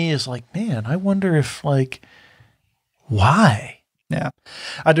part of me is like, man, I wonder if like, why? Yeah.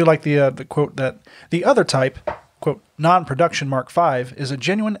 I do like the quote that the other type, quote, non-production Mark V, is a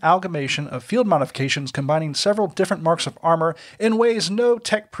genuine amalgamation of field modifications combining several different marks of armor in ways no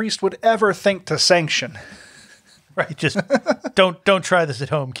tech priest would ever think to sanction. Right. Just don't try this at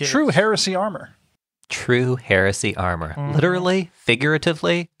home, kids. True heresy armor. True heresy armor. Literally,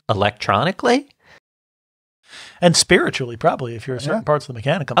 figuratively, electronically. And spiritually, probably, if you're certain parts of the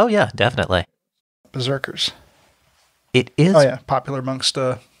Mechanicum. Oh, yeah, definitely. Berserkers. It is. Oh, yeah. Popular amongst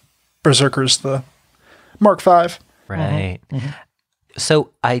Berserkers, the Mark V. Right.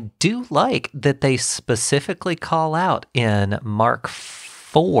 So I do like that they specifically call out in Mark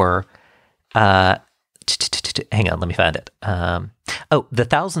IV. Hang on, let me find it. The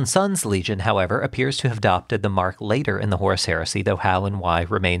Thousand Sons Legion, however, appears to have adopted the mark later in the Horus Heresy, though how and why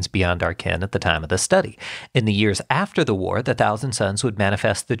remains beyond our ken at the time of the study. In the years after the war, the Thousand Sons would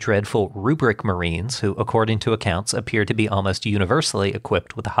manifest the dreadful Rubric Marines, who, according to accounts, appear to be almost universally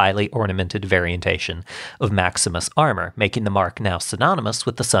equipped with a highly ornamented variation of Maximus armor, making the mark now synonymous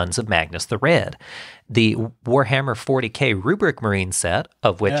with the Sons of Magnus the Red. The Warhammer 40k Rubric Marine set,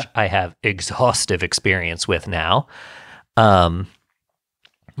 of which I have exhaustive experience with now,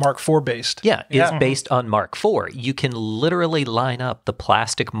 Mark IV based. Is based on Mark IV. You can literally line up the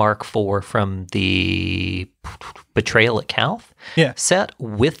plastic Mark IV from the Betrayal at Calth set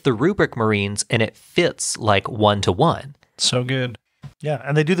with the Rubric Marines, and it fits like 1-to-1. So good. Yeah,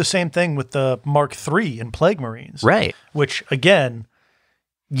 and they do the same thing with the Mark III in Plague Marines. Right. Which, again,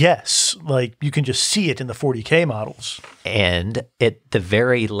 yes, like you can just see it in the 40K models. And at the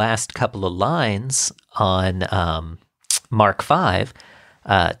very last couple of lines on Mark V,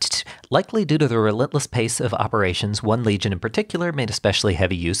 likely due to the relentless pace of operations, one legion in particular made especially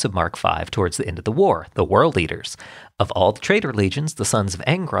heavy use of Mark V towards the end of the war, the World Eaters. Of all the traitor legions, the Sons of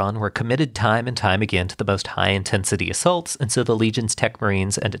Angron were committed time and time again to the most high-intensity assaults, and so the legion's tech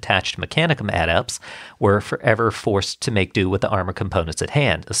marines and attached Mechanicum adepts were forever forced to make do with the armor components at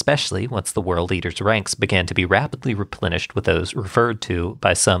hand, especially once the World Eaters' ranks began to be rapidly replenished with those referred to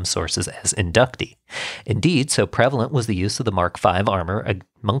by some sources as inducti. Indeed, so prevalent was the use of the Mark V armor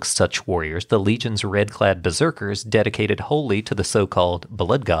amongst such warriors, the legion's red-clad berserkers, dedicated wholly to the so-called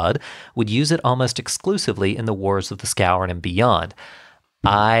Blood God, would use it almost exclusively in the wars of the Scouren and beyond.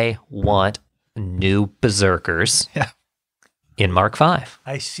 I want new berserkers in Mark V.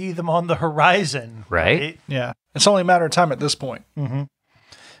 I see them on the horizon. Right? Yeah. It's only a matter of time at this point.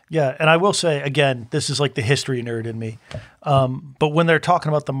 Yeah, and I will say, again, this is like the history nerd in me, but when they're talking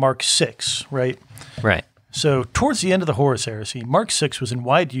about the Mark VI, right? Right. So towards the end of the Horus Heresy, Mark VI was in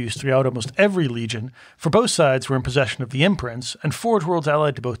wide use throughout almost every legion, for both sides were in possession of the imprints, and Forge Worlds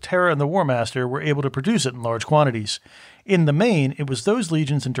allied to both Terra and the War Master were able to produce it in large quantities. In the main, it was those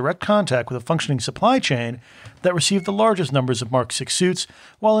legions in direct contact with a functioning supply chain that received the largest numbers of Mark VI suits,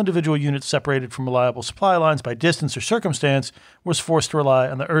 while individual units separated from reliable supply lines by distance or circumstance was forced to rely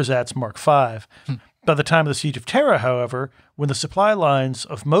on the ersatz Mark V. By the time of the Siege of Terra, however, when the supply lines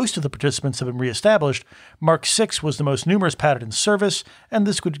of most of the participants have been reestablished, Mark VI was the most numerous pattern in service, and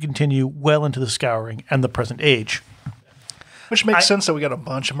this would continue well into the Scouring and the present age. Which makes sense that we got a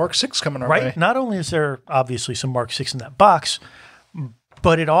bunch of Mark VI coming our way. Not only is there obviously some Mark VI in that box,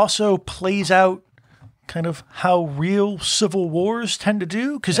 but it also plays out kind of how real civil wars tend to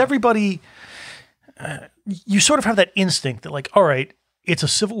do. Because everybody, you sort of have that instinct that like, all right, it's a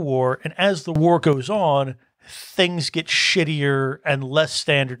civil war, and as the war goes on, things get shittier and less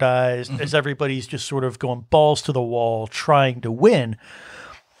standardized as everybody's just sort of going balls to the wall trying to win.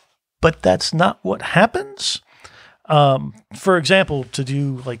 But that's not what happens. For example, to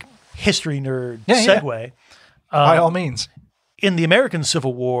do like history nerd segue. By all means. In the American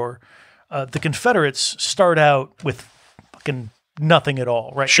Civil War, The Confederates start out with fucking nothing at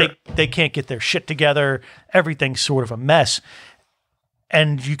all, right? Sure. They can't get their shit together. Everything's sort of a mess.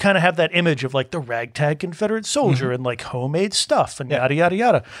 And you kind of have that image of like the ragtag Confederate soldier and like homemade stuff and yada, yada,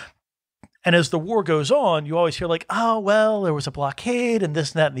 yada. And as the war goes on, you always hear like, oh, well, there was a blockade and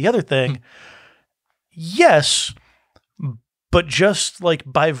this and that and the other thing. Yes, but just like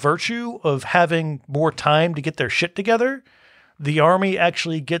by virtue of having more time to get their shit together, the army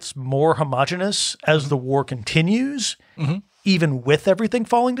actually gets more homogenous as the war continues, even with everything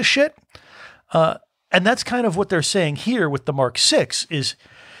falling to shit. And that's kind of what they're saying here with the Mark VI is,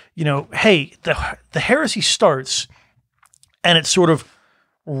 you know, hey, the heresy starts and it's sort of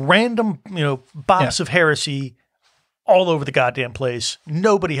random, you know, bops of heresy all over the goddamn place.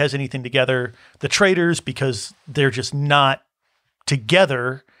 Nobody has anything together. The traitors, because they're just not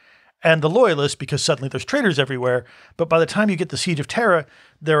together, and the loyalists, because suddenly there's traitors everywhere. But by the time you get the Siege of Terra,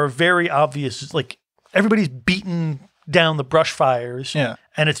 there are very obvious, like, everybody's beaten down the brush fires,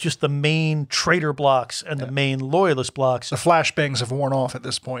 and it's just the main traitor blocks and the main loyalist blocks. The flashbangs have worn off at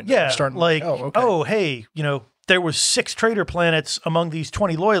this point. Yeah, starting like, okay. Hey, you know, there was 6 traitor planets among these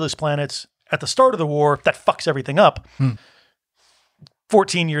 20 loyalist planets at the start of the war. That fucks everything up.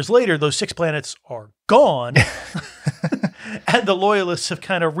 14 years later, those 6 planets are gone, and the loyalists have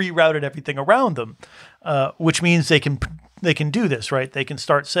kind of rerouted everything around them, which means they can do this, right? They can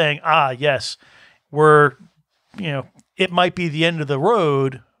start saying, yes, we're, you know, it might be the end of the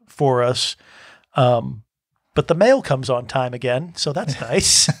road for us, but the mail comes on time again, so that's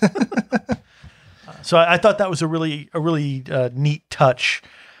nice. So I thought that was a really neat touch.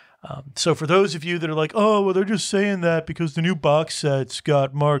 So for those of you that are like, oh, well, they're just saying that because the new box set's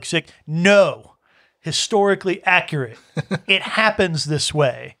got Mark VI. No, historically accurate. It happens this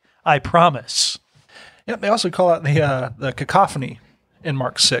way. I promise. Yeah, they also call out the cacophony in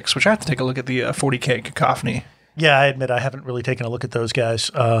Mark VI, which I have to take a look at the 40K cacophony. Yeah, I admit I haven't really taken a look at those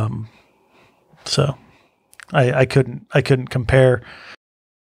guys. So I couldn't compare.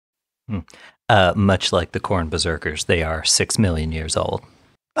 Much like the Khorne Berserkers, they are 6 million years old.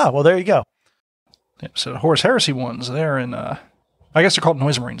 Oh, well, there you go. Yeah, so the Horus Heresy ones, they're in, I guess they're called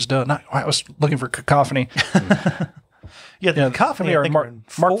Noise Marines. Duh. I was looking for cacophony. The cacophony are I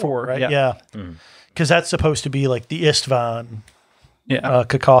think Mark IV, right? Yeah. Because that's supposed to be like the Istvan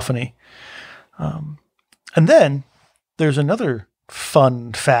cacophony. And then there's another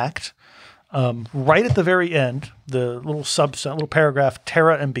fun fact. Right at the very end, the little paragraph,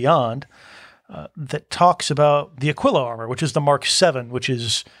 Terra and Beyond, that talks about the Aquila armor, which is the Mark VII, which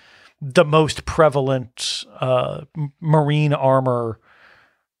is the most prevalent marine armor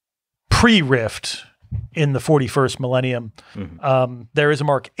pre-Rift in the 41st millennium. There is a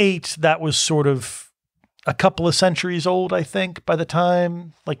Mark VIII that was sort of a couple of centuries old, I think, by the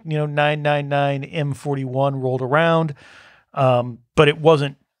time, like, you know, 999 M41 rolled around. But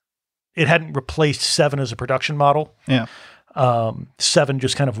it hadn't replaced 7 as a production model. Yeah. 7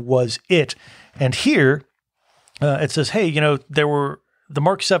 just kind of was it. And here it says, hey, you know, the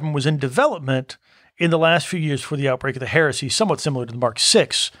Mark VII was in development in the last few years for the outbreak of the heresy, somewhat similar to the Mark VI.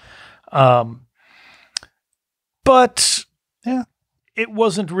 But it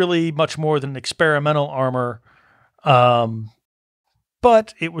wasn't really much more than an experimental armor.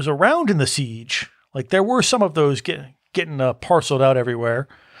 But it was around in the siege. Like, there were some of those getting parceled out everywhere,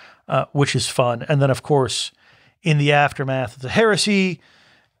 which is fun. And then, of course, in the aftermath of the heresy,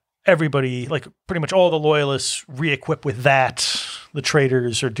 everybody, like pretty much all the loyalists, re-equip with that. The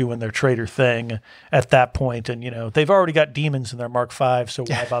traitors are doing their traitor thing at that point. And, you know, they've already got demons in their Mark V, so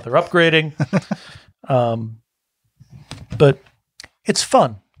why bother upgrading? But it's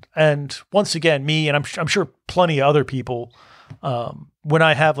fun. And once again, me, and I'm sure plenty of other people, when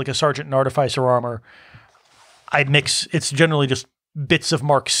I have like a Sergeant and Artificer armor, I mix, it's generally just bits of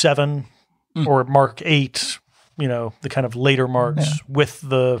Mark VII or Mark VIII, you know, the kind of later marks with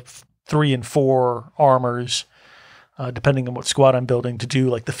the 3 and 4 armors, depending on what squad I'm building, to do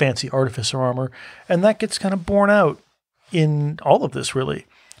like the fancy Artificer armor. And that gets kind of borne out in all of this, really.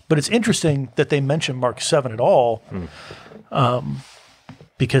 But it's interesting that they mention Mark VII at all,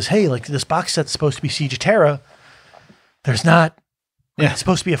 because, hey, like, this box set's supposed to be Siege of Terra. There's not, it's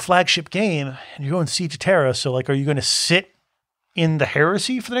supposed to be a flagship game, and you're going Siege of Terra, so, like, are you going to sit in the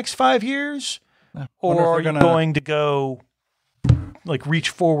heresy for the next 5 years? Or are you going to go, like, reach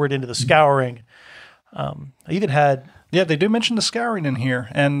forward into the scouring? I even had... Yeah, they do mention the scouring in here,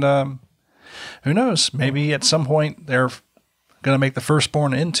 and who knows? Maybe at some point they're going to make the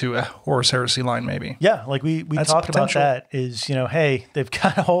Firstborn into a Horus Heresy line, maybe. Yeah, like we talked about that, is, you know, hey, they've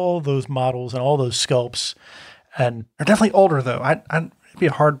got all those models and all those sculpts, and they're definitely older, though. It'd be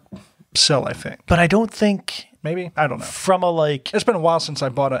hard sell, I think. But I don't think Maybe? I don't know. from a like It's been a while since I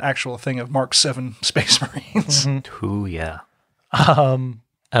bought an actual thing of Mark 7 Space Marines. Ooh, yeah. um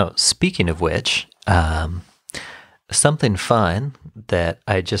Oh, speaking of which, something fun that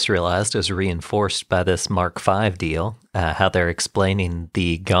I just realized is reinforced by this Mark V deal, how they're explaining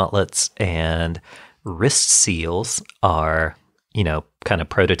the gauntlets and wrist seals are, kind of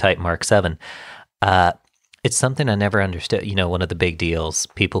prototype Mark VII. It's something I never understood. One of the big deals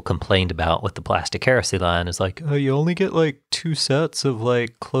people complained about with the Plastic Heresy line is like, oh, you only get like 2 sets of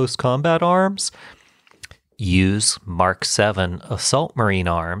like close combat arms. Use Mark VII Assault Marine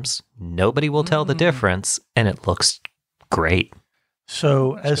arms. Nobody will tell the difference, and it looks great.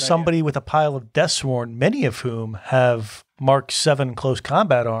 So, as somebody with a pile of Deathsworn, many of whom have Mark VII close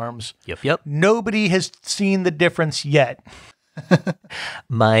combat arms, Yep. nobody has seen the difference yet.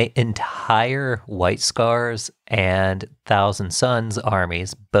 My entire White Scars and Thousand Suns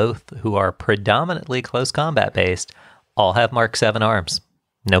armies, both who are predominantly close combat based, all have Mark VII arms.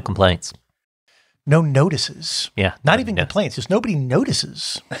 No complaints. No notices. Yeah. Not even complaints. Just nobody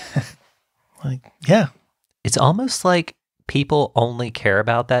notices. Yeah. It's almost like people only care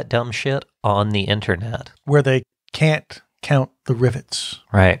about that dumb shit on the internet. Where they can't count the rivets.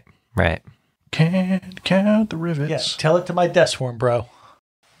 Right. Can't count the Yeah. rivets. Tell it to my Deathsworn, bro.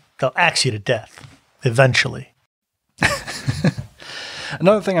 They'll axe you to death. Eventually.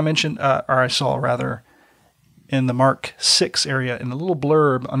 Another thing I mentioned, or I saw rather, in the Mark 6 area, in a little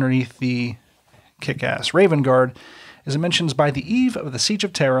blurb underneath the kick-ass Raven Guard, as it mentions, by the eve of the Siege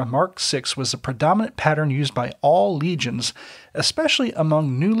of Terra, Mark 6 was the predominant pattern used by all legions, especially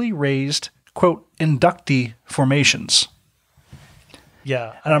among newly raised, quote, inductee formations.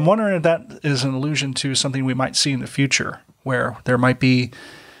 Yeah. And I'm wondering if that is an allusion to something we might see in the future, where there might be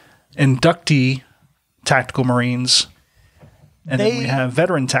inductee tactical Marines, and then we have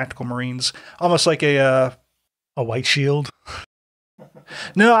veteran tactical Marines, almost like a white shield.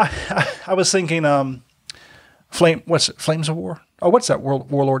 No, I was thinking, Flames of War? Oh, what's that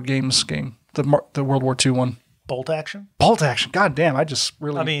Warlord Games game? The World War II one. Bolt action? Bolt action. God damn, I just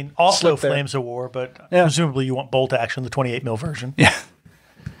really. I mean, also slipped there. Flames of War, but Yeah. presumably you want bolt action, the 28 mil version. Yeah.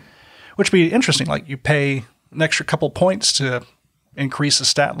 Which would be interesting. Like you pay an extra couple points to increase the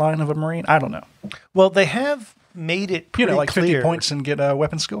stat line of a Marine. I don't know. Well, they have made it pretty like clear. 50 points and get a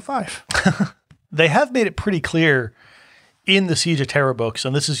weapon skill 5. They have made it pretty clear in the Siege of Terra books,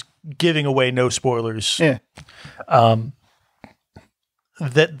 and this is giving away no spoilers, Yeah.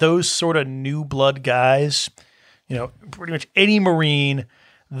 that those sort of new blood guys, pretty much any Marine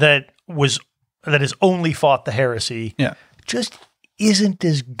that has only fought the Heresy, Yeah. just isn't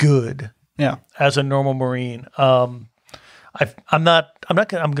as good Yeah. as a normal Marine. I'm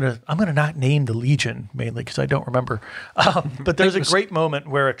gonna not name the Legion mainly because I don't remember. But there's a great moment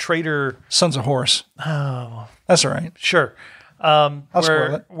where a traitor. Sons of Horus. Oh. That's all right. Sure. I'll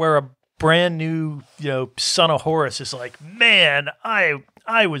spoil it. Where a brand new, son of Horus is like, man, I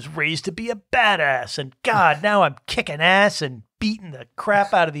was raised to be a badass, and God, now I'm kicking ass and beating the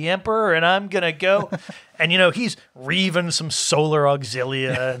crap out of the Emperor, and I'm gonna go. And he's reaving some Solar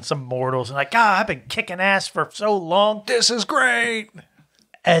Auxilia and some mortals, and like, God, I've been kicking ass for so long. This is great.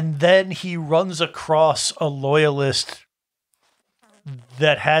 And then he runs across a loyalist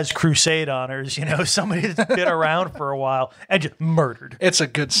that has crusade honors, somebody that's been around for a while, and just murdered. It's a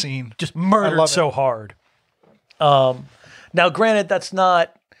good scene. Just murdered so hard. Now, granted, that's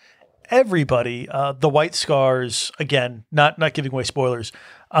not everybody. The White Scars, again, not giving away spoilers,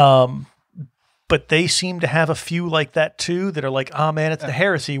 but they seem to have a few like that too, that are like, oh man, it's the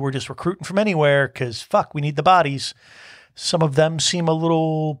Heresy. We're just recruiting from anywhere because fuck, we need the bodies. Some of them seem a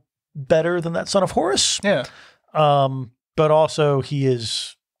little better than that Son of Horus. Yeah. But also he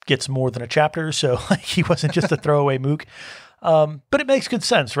gets more than a chapter, so he wasn't just a throwaway mook. But it makes good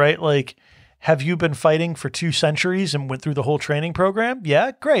sense, right? Like, have you been fighting for 2 centuries and went through the whole training program?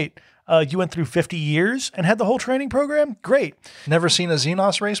 Yeah, great. You went through 50 years and had the whole training program? Great. Never seen a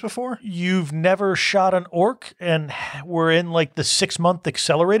Xenos race before? You've never shot an orc and were in like the 6-month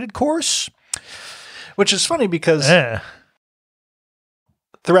accelerated course? Which is funny because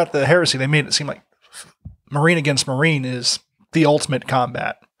throughout the Heresy, they made it seem like Marine against Marine is the ultimate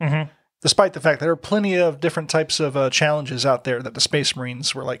combat. Mm-hmm. Despite the fact that there are plenty of different types of challenges out there that the Space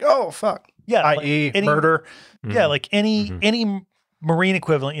Marines were like, oh, fuck. Yeah. I.e. murder. Yeah, like any Marine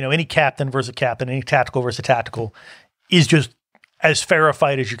equivalent, any captain versus a captain, any tactical versus a tactical is just as fair a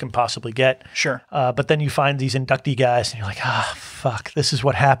fight as you can possibly get. Sure. But then you find these inductee guys and you're like, fuck, this is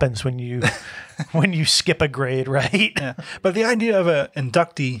what happens when you when you skip a grade, right? Yeah. But the idea of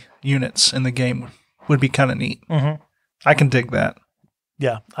inductee units in the game would be kind of neat. Mm-hmm. I can dig that.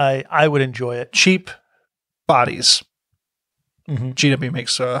 Yeah, I would enjoy it. Cheap bodies. GW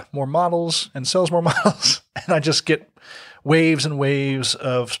makes more models and sells more models, and I just get waves and waves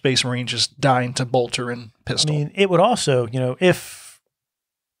of Space Marine just dying to bolter and pistol. I mean, it would also, if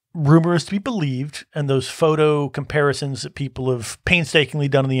rumor is to be believed, and those photo comparisons that people have painstakingly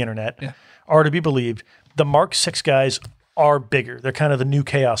done on the internet are to be believed, the Mark 6 guys are bigger. They're kind of the new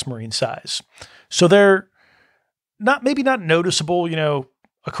Chaos Marine size. So they're maybe not noticeable,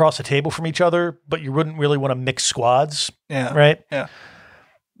 across the table from each other, but you wouldn't really want to mix squads. Yeah. Right? Yeah.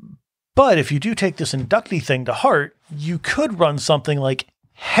 But if you do take this inductee thing to heart, you could run something like,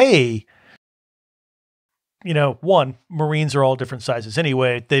 hey, one, Marines are all different sizes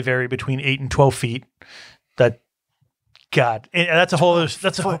anyway. They vary between 8 and 12 feet. And that's a whole other,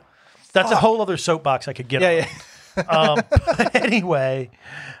 that's a whole other soapbox I could get on. Yeah. But anyway,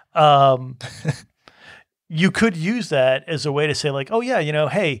 you could use that as a way to say like, oh yeah,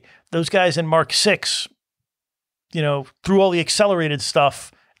 hey, those guys in Mark 6, through all the accelerated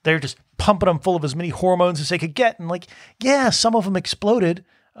stuff, they're just pumping them full of as many hormones as they could get. And like, yeah, some of them exploded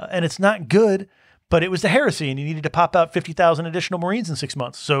and it's not good, but it was the heresy and you needed to pop out 50,000 additional Marines in 6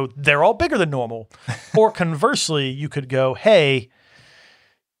 months. So they're all bigger than normal. Or conversely, you could go, hey,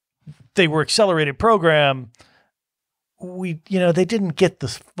 they were accelerated program. They didn't get the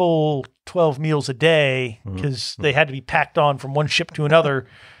full 12 meals a day because they had to be packed on from one ship to another,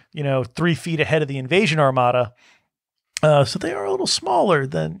 3 feet ahead of the invasion armada. So they are a little smaller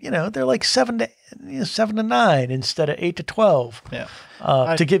than, they're like 7 to 9 instead of 8 to 12.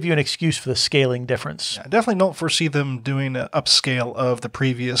 Yeah. To give you an excuse for the scaling difference. I definitely don't foresee them doing an upscale of the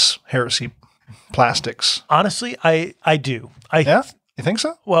previous Heresy plastics. Honestly, I do. Yeah? You think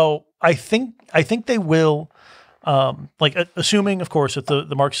so? Well, I think they will. Assuming, of course, that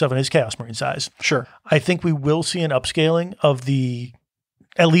the Mark 7 is Chaos Marine size. Sure. I think we will see an upscaling of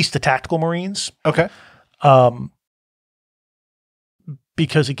at least the tactical Marines. Okay.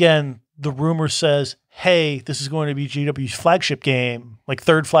 Because again, the rumor says, hey, this is going to be GW's flagship game, like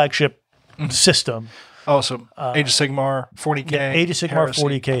third flagship system. Oh, so Age of Sigmar, 40K. Yeah, Age of Sigmar, Heresy.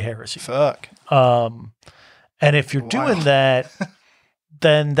 40K Heresy. Fuck. And if you're doing that,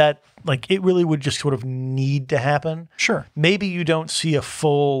 then that, it really would just sort of need to happen. Sure. Maybe you don't see a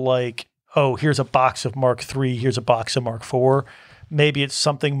full, here's a box of Mark III, here's a box of Mark IV. Maybe it's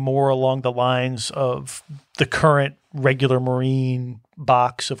something more along the lines of the current regular Marine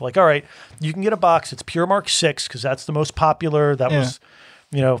box of all right, you can get a box. It's pure Mark VI because that's the most popular. That was,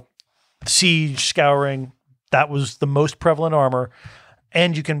 siege, scouring. That was the most prevalent armor.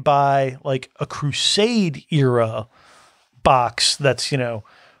 And you can buy a Crusade era box that's,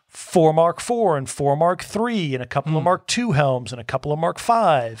 4 Mark IV and 4 Mark III and a couple of Mark II helms and a couple of Mark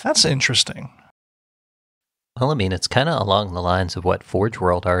V. That's interesting. Well, I mean, it's kind of along the lines of what Forge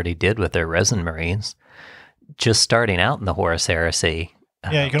World already did with their resin Marines. Just starting out in the Horus Heresy.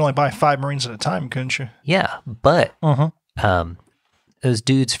 Yeah, you can only buy 5 Marines at a time, couldn't you? Yeah, but those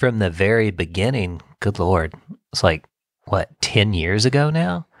dudes from the very beginning, good Lord, it's 10 years ago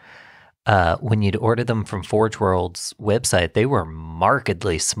now? When you'd order them from Forge World's website, they were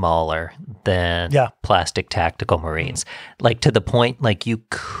markedly smaller than plastic tactical Marines. To the point, you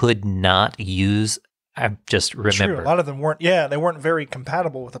could not use... I just remember. True. A lot of them weren't, they weren't very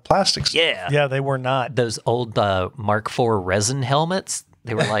compatible with the plastics. Yeah. Yeah, they were not. Those old Mark IV resin helmets,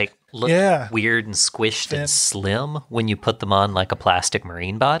 they were weird and squished and slim when you put them on a plastic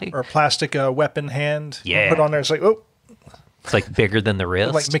Marine body. Or a plastic weapon hand. Yeah. Put on there, it's it's bigger than the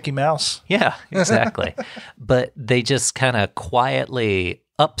wrist. Like Mickey Mouse. Yeah, exactly. But they just kind of quietly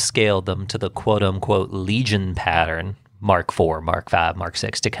upscaled them to the quote unquote Legion pattern. Mark IV, Mark V, Mark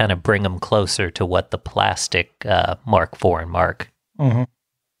VI, to kind of bring them closer to what the plastic Mark IV and Mark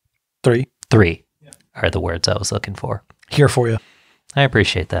III are the words I was looking for. Here for you. I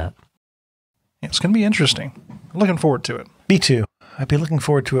appreciate that. Yeah, it's going to be interesting. I'm looking forward to it. Me too. I'd be looking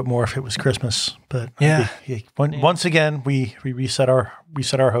forward to it more if it was Christmas. But once again, we reset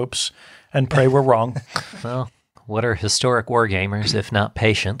our hopes and pray we're wrong. Well, what are historic wargamers if not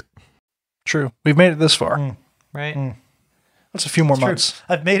patient? True. We've made it this far. Right? That's a few more months.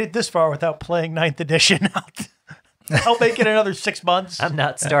 I've made it this far without playing 9th edition. I'll make it another 6 months. I'm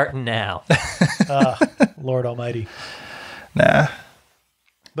not starting now. Lord Almighty. Nah.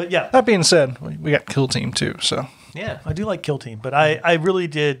 But yeah. That being said, we got Kill Team too, so. Yeah. I do like Kill Team, but I really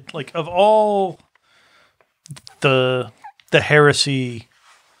did, of all the Heresy,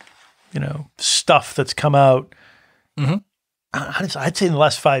 stuff that's come out, I'd say in the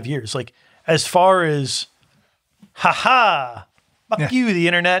last 5 years, as far as fuck you, the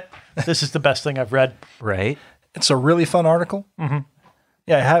internet. This is the best thing I've read. Right. It's a really fun article.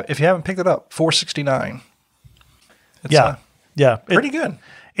 Yeah, if you haven't picked it up, $469. Yeah. Pretty good.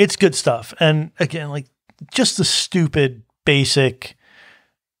 It's good stuff. And again, like just the stupid basic,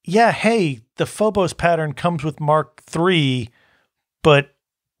 hey, the Phobos pattern comes with Mark III, but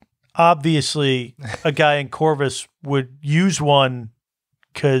obviously a guy in Corvus would use one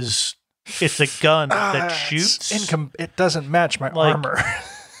because it's a gun that shoots. It doesn't match my armor.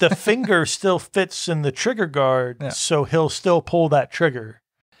 The finger still fits in the trigger guard, so he'll still pull that trigger.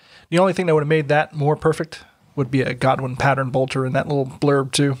 The only thing that would have made that more perfect would be a Godwin pattern bolter in that little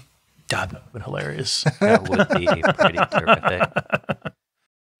blurb too. God, that would have been hilarious. That would be pretty terrific.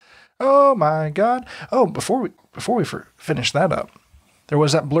 Oh my God! Oh, before we finish that up, there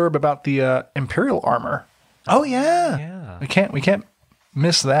was that blurb about the Imperial armor. Oh yeah. We can't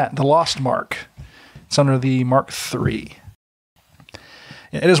miss that. The Lost Mark. It's under the Mark III.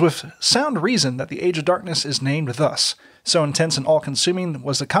 It is with sound reason that the Age of Darkness is named thus. So intense and all-consuming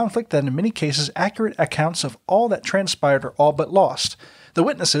was the conflict that in many cases accurate accounts of all that transpired are all but lost. The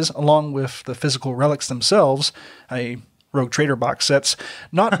witnesses, along with the physical relics themselves, a Rogue Trader box sets,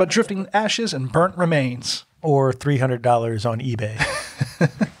 naught but drifting ashes and burnt remains. Or $300 on eBay.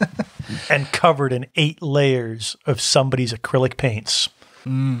 And covered in 8 layers of somebody's acrylic paints.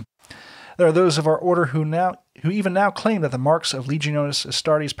 There are those of our order who even now claim that the marks of Legionis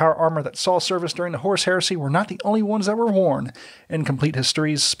Astartes power armor that saw service during the Horus Heresy were not the only ones that were worn. Incomplete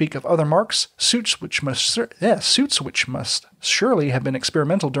histories speak of other marks, suits which must surely have been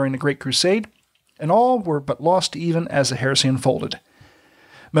experimental during the Great Crusade, and all were but lost even as the heresy unfolded.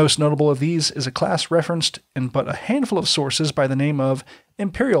 Most notable of these is a class referenced in but a handful of sources by the name of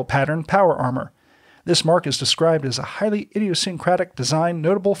Imperial Pattern Power Armor. This mark is described as a highly idiosyncratic design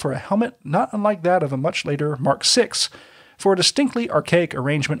notable for a helmet not unlike that of a much later Mark VI, for a distinctly archaic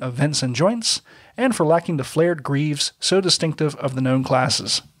arrangement of vents and joints, and for lacking the flared greaves so distinctive of the known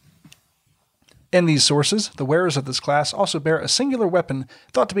classes. In these sources, the wearers of this class also bear a singular weapon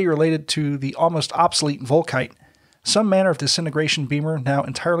thought to be related to the almost obsolete Volkite, some manner of disintegration beamer now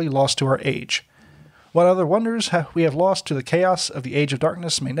entirely lost to our age. What other wonders we have lost to the chaos of the Age of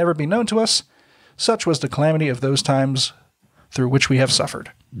Darkness may never be known to us. Such was the calamity of those times through which we have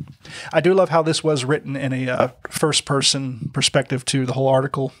suffered. I do love how this was written in a first-person perspective to the whole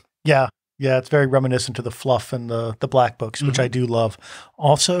article. Yeah, it's very reminiscent to the fluff and the black books, which I do love.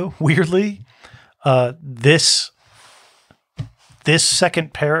 Also, weirdly, this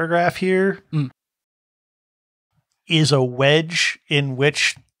second paragraph here is a wedge in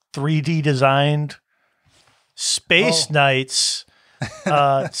which 3D designed space knights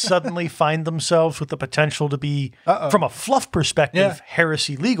suddenly find themselves with the potential to be, from a fluff perspective,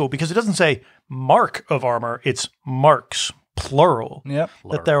 heresy legal, because it doesn't say mark of armor, it's marks, plural. Yep.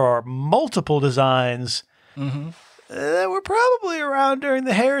 That there are multiple designs that were probably around during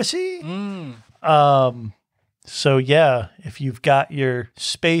the heresy. So yeah, if you've got your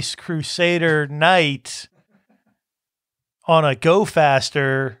Space Crusader Knight on a Go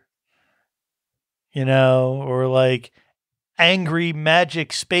Faster, or like Angry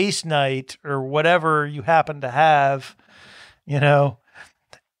Magic Space Knight or whatever you happen to have,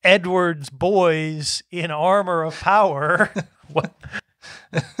 Edward's boys in armor of power. What?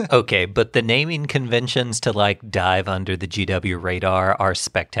 Okay, but the naming conventions to dive under the GW radar are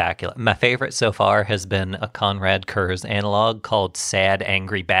spectacular. My favorite so far has been a Conrad Kurz analog called Sad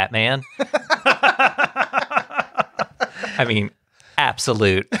Angry Batman. I mean,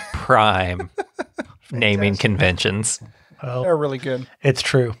 absolute prime naming conventions. Well, they're really good. It's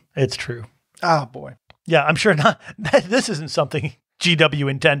true. Oh, boy. Yeah, I'm sure not. This isn't something GW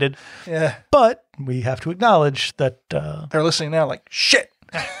intended. Yeah. But we have to acknowledge that they're listening now like, shit.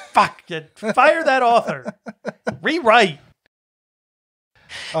 Fuck, fire that author. Rewrite.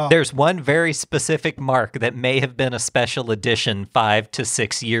 There's one very specific mark that may have been a special edition 5 to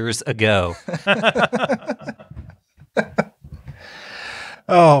 6 years ago.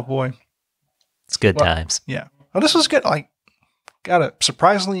 Oh, boy. It's good times. Yeah. Well, this was good. Got a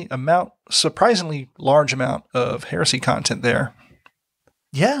surprisingly large amount of heresy content there.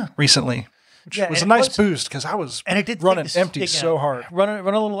 Yeah. Recently. Which was a nice boost because I was running empty so hard. Run a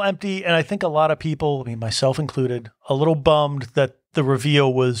little empty, and I think a lot of people, myself included, a little bummed that the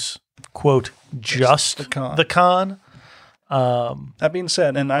reveal was, quote, just the con. That being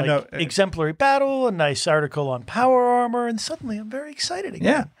said, and I know exemplary battle, a nice article on power armor, and suddenly I'm very excited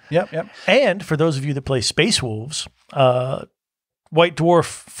again. Yeah, yep. And for those of you that play Space Wolves, White Dwarf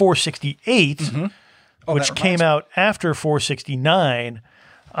 468, which came out after 469,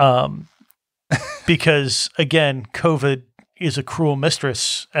 because again, COVID is a cruel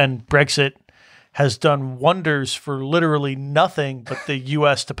mistress, and Brexit has done wonders for literally nothing but the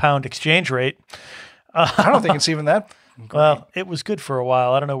U.S. to pound exchange rate. I don't think it's even that great. Well, it was good for a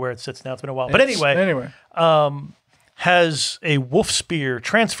while. I don't know where it sits now. It's been a while. But anyway. Has a Wolf Spear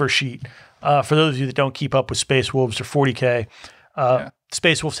transfer sheet. For those of you that don't keep up with Space Wolves or 40K,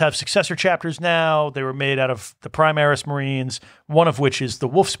 Space Wolves have successor chapters now. They were made out of the Primaris Marines, one of which is the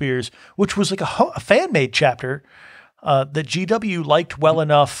Wolf Spears, which was like a fan-made chapter that GW liked well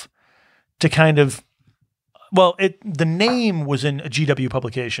enough to kind of, well, the name was in a GW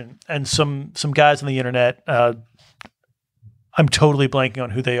publication, and some guys on the internet, I'm totally blanking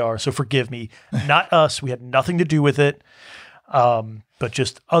on who they are, so forgive me. Not us. We had nothing to do with it, but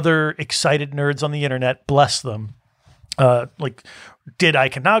just other excited nerds on the internet, bless them, did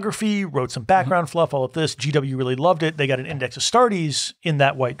iconography, wrote some background fluff, all of this. GW really loved it. They got an Index of Astartes in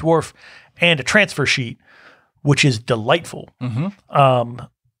that White Dwarf and a transfer sheet, which is delightful.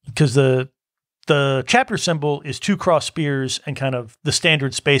 Because the chapter symbol is 2 cross spears and kind of the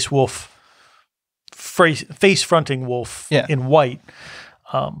standard Space Wolf face-fronting wolf in white.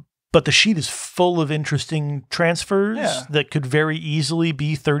 But the sheet is full of interesting transfers that could very easily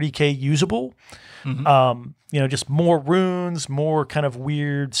be 30K usable. Just more runes, more kind of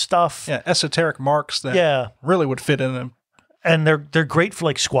weird stuff. Yeah, esoteric marks that really would fit in them. And they're great for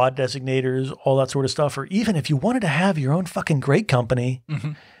like squad designators, all that sort of stuff. Or even if you wanted to have your own fucking great company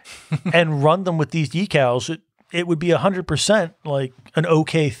and run them with these decals, it would be 100% like an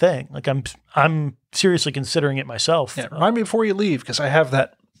okay thing. Like I'm seriously considering it myself. Yeah, remind me before you leave because I have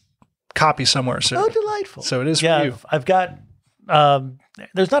that copy somewhere. So delightful. So it is for you. I've got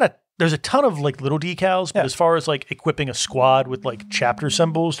there's a ton of like little decals, but as far as like equipping a squad with like chapter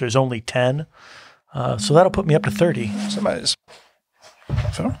symbols, there's only 10. So that'll put me up to 30. Somebody's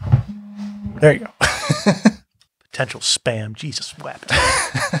phone. There you go. Potential spam. Jesus wept.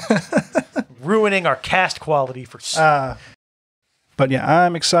 Ruining our cast quality for. But yeah,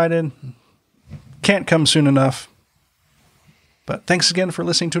 I'm excited. Can't come soon enough. But thanks again for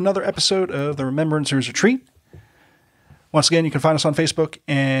listening to another episode of the Remembrancers Retreat. Once again, you can find us on Facebook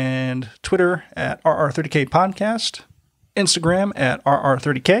and Twitter at RR30K Podcast, Instagram at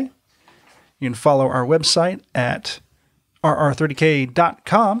RR30K. You can follow our website at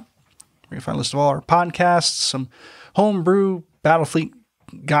rr30k.com, where you can find a list of all our podcasts, some homebrew Battlefleet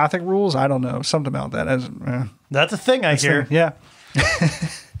Gothic rules. I don't know, something about that. That's a thing I hear. Yeah.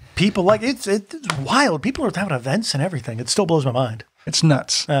 People like it's wild. People are having events and everything. It still blows my mind. It's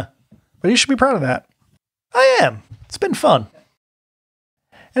nuts. But you should be proud of that. I am. It's been fun.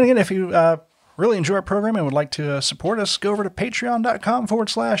 And again, if you really enjoy our program and would like to support us, go over to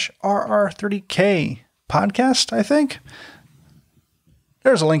patreon.com/RR30K podcast, I think.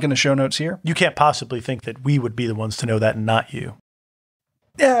 There's a link in the show notes here. You can't possibly think that we would be the ones to know that and not you.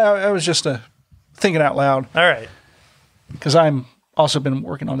 Yeah, I was just thinking out loud. All right. Because I'm also been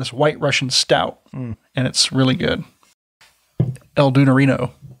working on this White Russian Stout, and it's really good. El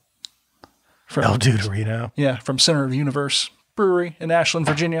Dunarino. El Dunarino. Yeah, from Center of the Universe Brewery in Ashland,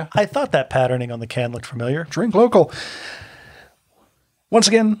 Virginia. I thought that patterning on the can looked familiar. Drink local. Once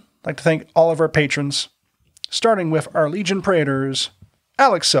again, I'd like to thank all of our patrons, starting with our Legion Praetors,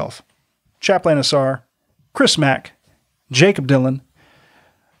 Alex Self, Chaplain Asar, Chris Mack, Jacob Dillon,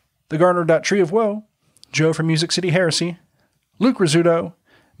 the Garner.Tree of Woe, Joe from Music City Heresy, Luke Rizzuto,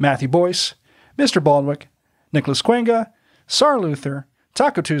 Matthew Boyce, Mr. Baldwick, Nicholas Quenga, Sar Luther,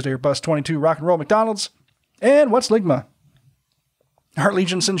 Taco Tuesday or Bus 22 Rock and Roll McDonald's, and What's Ligma? Heart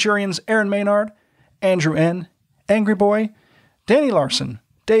Legion Centurions Aaron Maynard, Andrew N., Angry Boy, Danny Larson,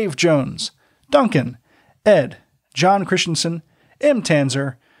 Dave Jones, Duncan, Ed, John Christensen, M.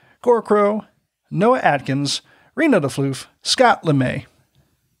 Tanzer, Gorkrow, Noah Atkins, Rena DeFloof, Scott LeMay.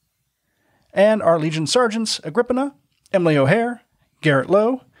 And our Legion Sergeants Agrippina, Emily O'Hare, Garrett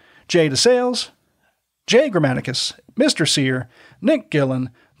Lowe, Jay DeSales, Jay Grammaticus, Mr. Sear, Nick Gillen,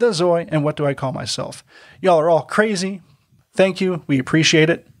 The Zoy, and What Do I Call Myself? Y'all are all crazy. Thank you. We appreciate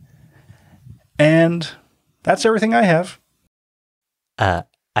it. And that's everything I have.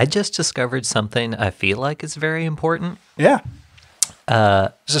 I just discovered something I feel like is very important. Yeah.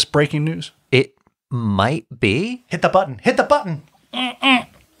 Is this breaking news? It might be. Hit the button. Hit the button.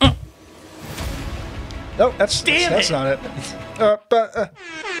 No, that's not it. There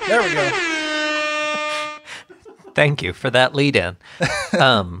we go. Thank you for that lead in.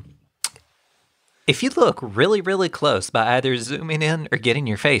 If you look really, really close by either zooming in or getting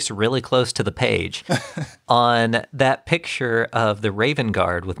your face really close to the page on that picture of the Raven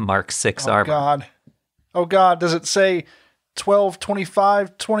Guard with Mark 6 armor. Oh, God. Does it say 12,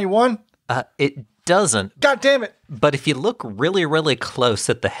 25, 21? It doesn't. God damn it. But if you look really, really close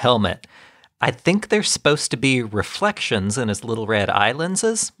at the helmet, I think they're supposed to be reflections in his little red eye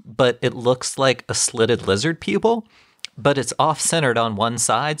lenses, but it looks like a slitted lizard pupil, but it's off-centered on one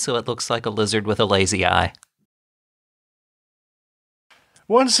side, so it looks like a lizard with a lazy eye.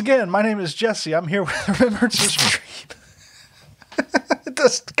 Once again, my name is Jesse. I'm here with Remembrancers Retreat. It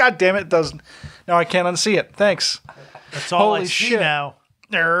does. God damn it, it doesn't. Now I can't unsee it. Thanks. That's all Holy I see shit. now.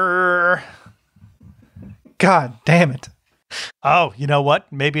 God damn it. Oh, you know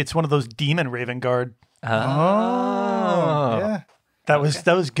what? Maybe it's one of those demon Raven Guard. Oh, yeah. That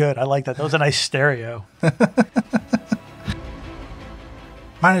was good. I like that. That was a nice stereo.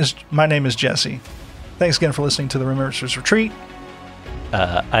 My name is Jesse. Thanks again for listening to the Remembrancers Retreat.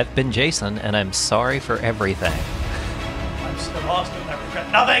 I've been Jason, and I'm sorry for everything. I'm still lost and I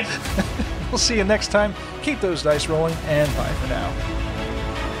regret nothing. We'll see you next time. Keep those dice rolling, and bye for now.